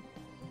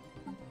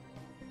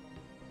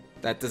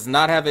 That does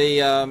not have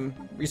a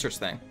research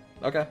thing.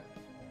 Okay.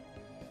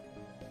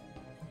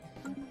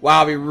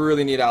 Wow, we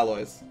really need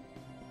alloys.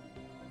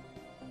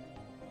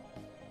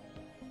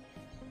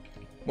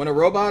 When a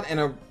robot and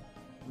a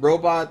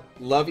robot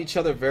love each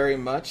other very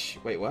much...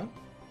 Wait, what?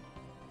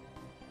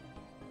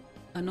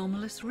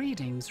 Anomalous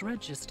readings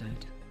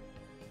registered.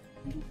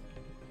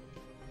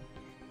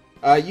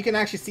 You can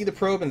actually see the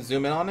probe and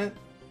zoom in on it.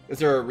 Is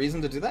there a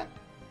reason to do that?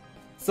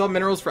 Sell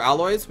minerals for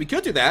alloys? We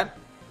could do that.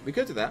 We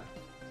could do that.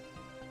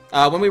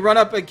 When we run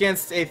up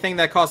against a thing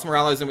that costs more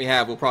alloys than we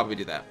have, we'll probably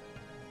do that.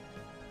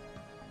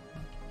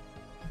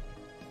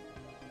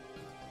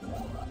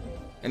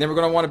 And then we're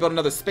going to want to build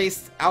another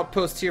space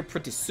outpost here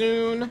pretty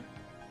soon.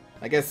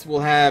 I guess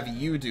we'll have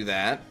you do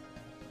that.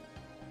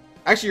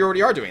 Actually, you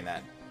already are doing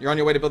that. You're on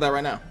your way to build that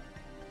right now.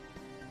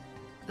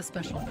 The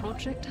special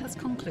project has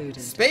concluded.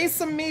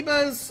 Space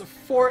amoebas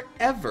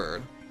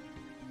forever.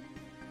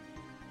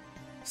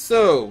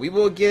 So, we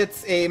will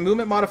get a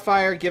movement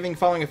modifier giving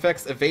following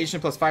effects: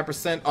 evasion plus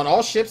 5% on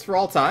all ships for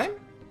all time.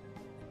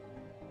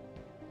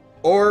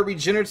 Or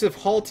regenerative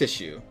hull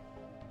tissue.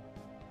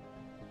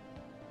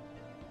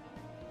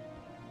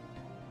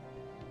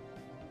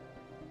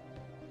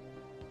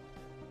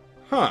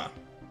 Huh.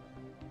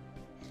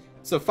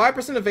 So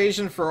 5%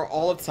 evasion for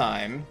all of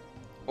time,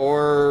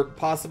 or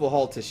possible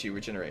hull tissue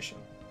regeneration.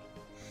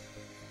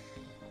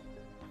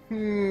 You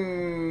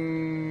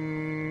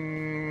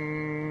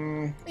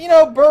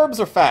know, burbs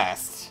are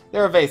fast.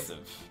 They're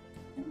evasive.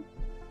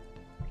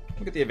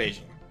 Look at the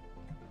evasion.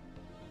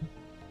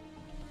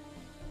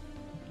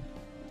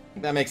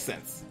 That makes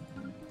sense.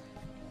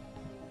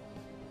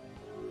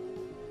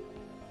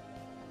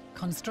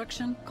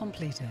 Construction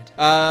completed.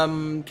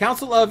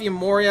 Council of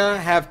Emoria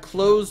have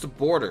closed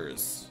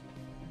borders.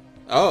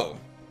 Oh.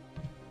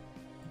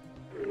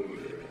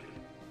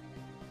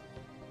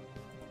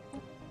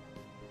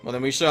 Well,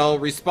 then we shall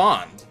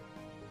respond.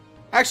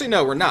 Actually,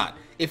 no, we're not.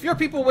 If your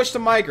people wish to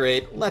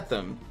migrate, let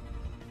them.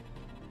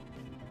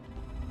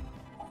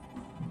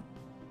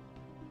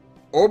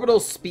 Orbital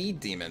Speed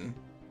Demon.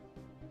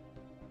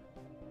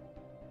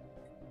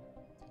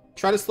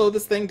 Try to slow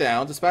this thing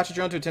down. Dispatch a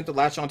drone to attempt to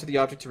latch onto the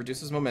object to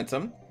reduce its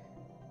momentum.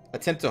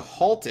 Attempt to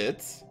halt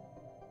it.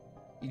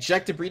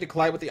 Eject debris to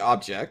collide with the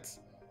object.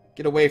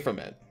 Get away from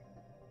it.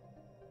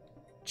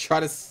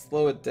 Try to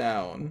slow it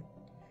down.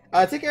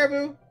 Take care,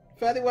 Boo.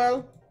 Fairly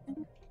well.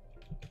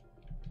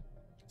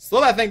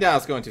 Slow that thing down.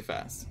 It's going too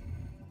fast.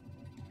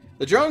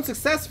 The drone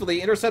successfully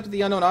intercepted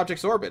the unknown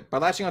object's orbit. By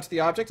latching onto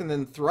the object and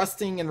then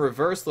thrusting in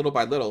reverse little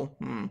by little,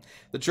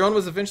 the drone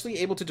was eventually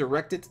able to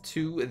direct it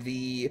to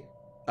the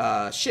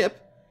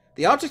ship.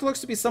 The object looks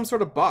to be some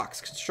sort of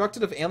box,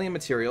 constructed of alien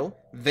material.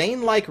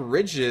 Vein-like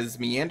ridges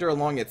meander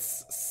along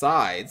its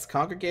sides,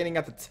 congregating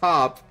at the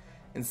top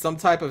in some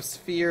type of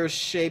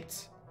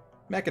sphere-shaped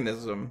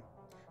mechanism.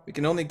 We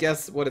can only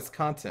guess what its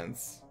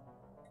contents.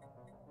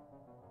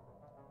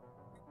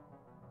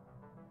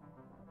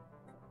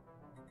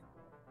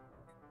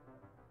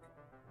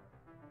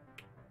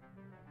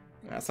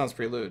 That sounds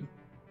pretty lewd.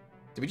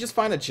 Did we just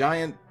find a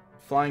giant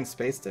flying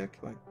space stick?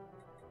 Like,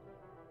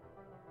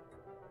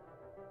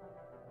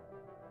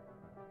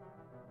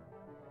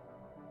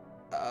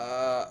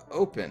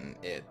 open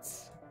it.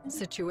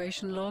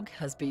 Situation log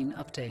has been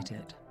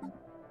updated.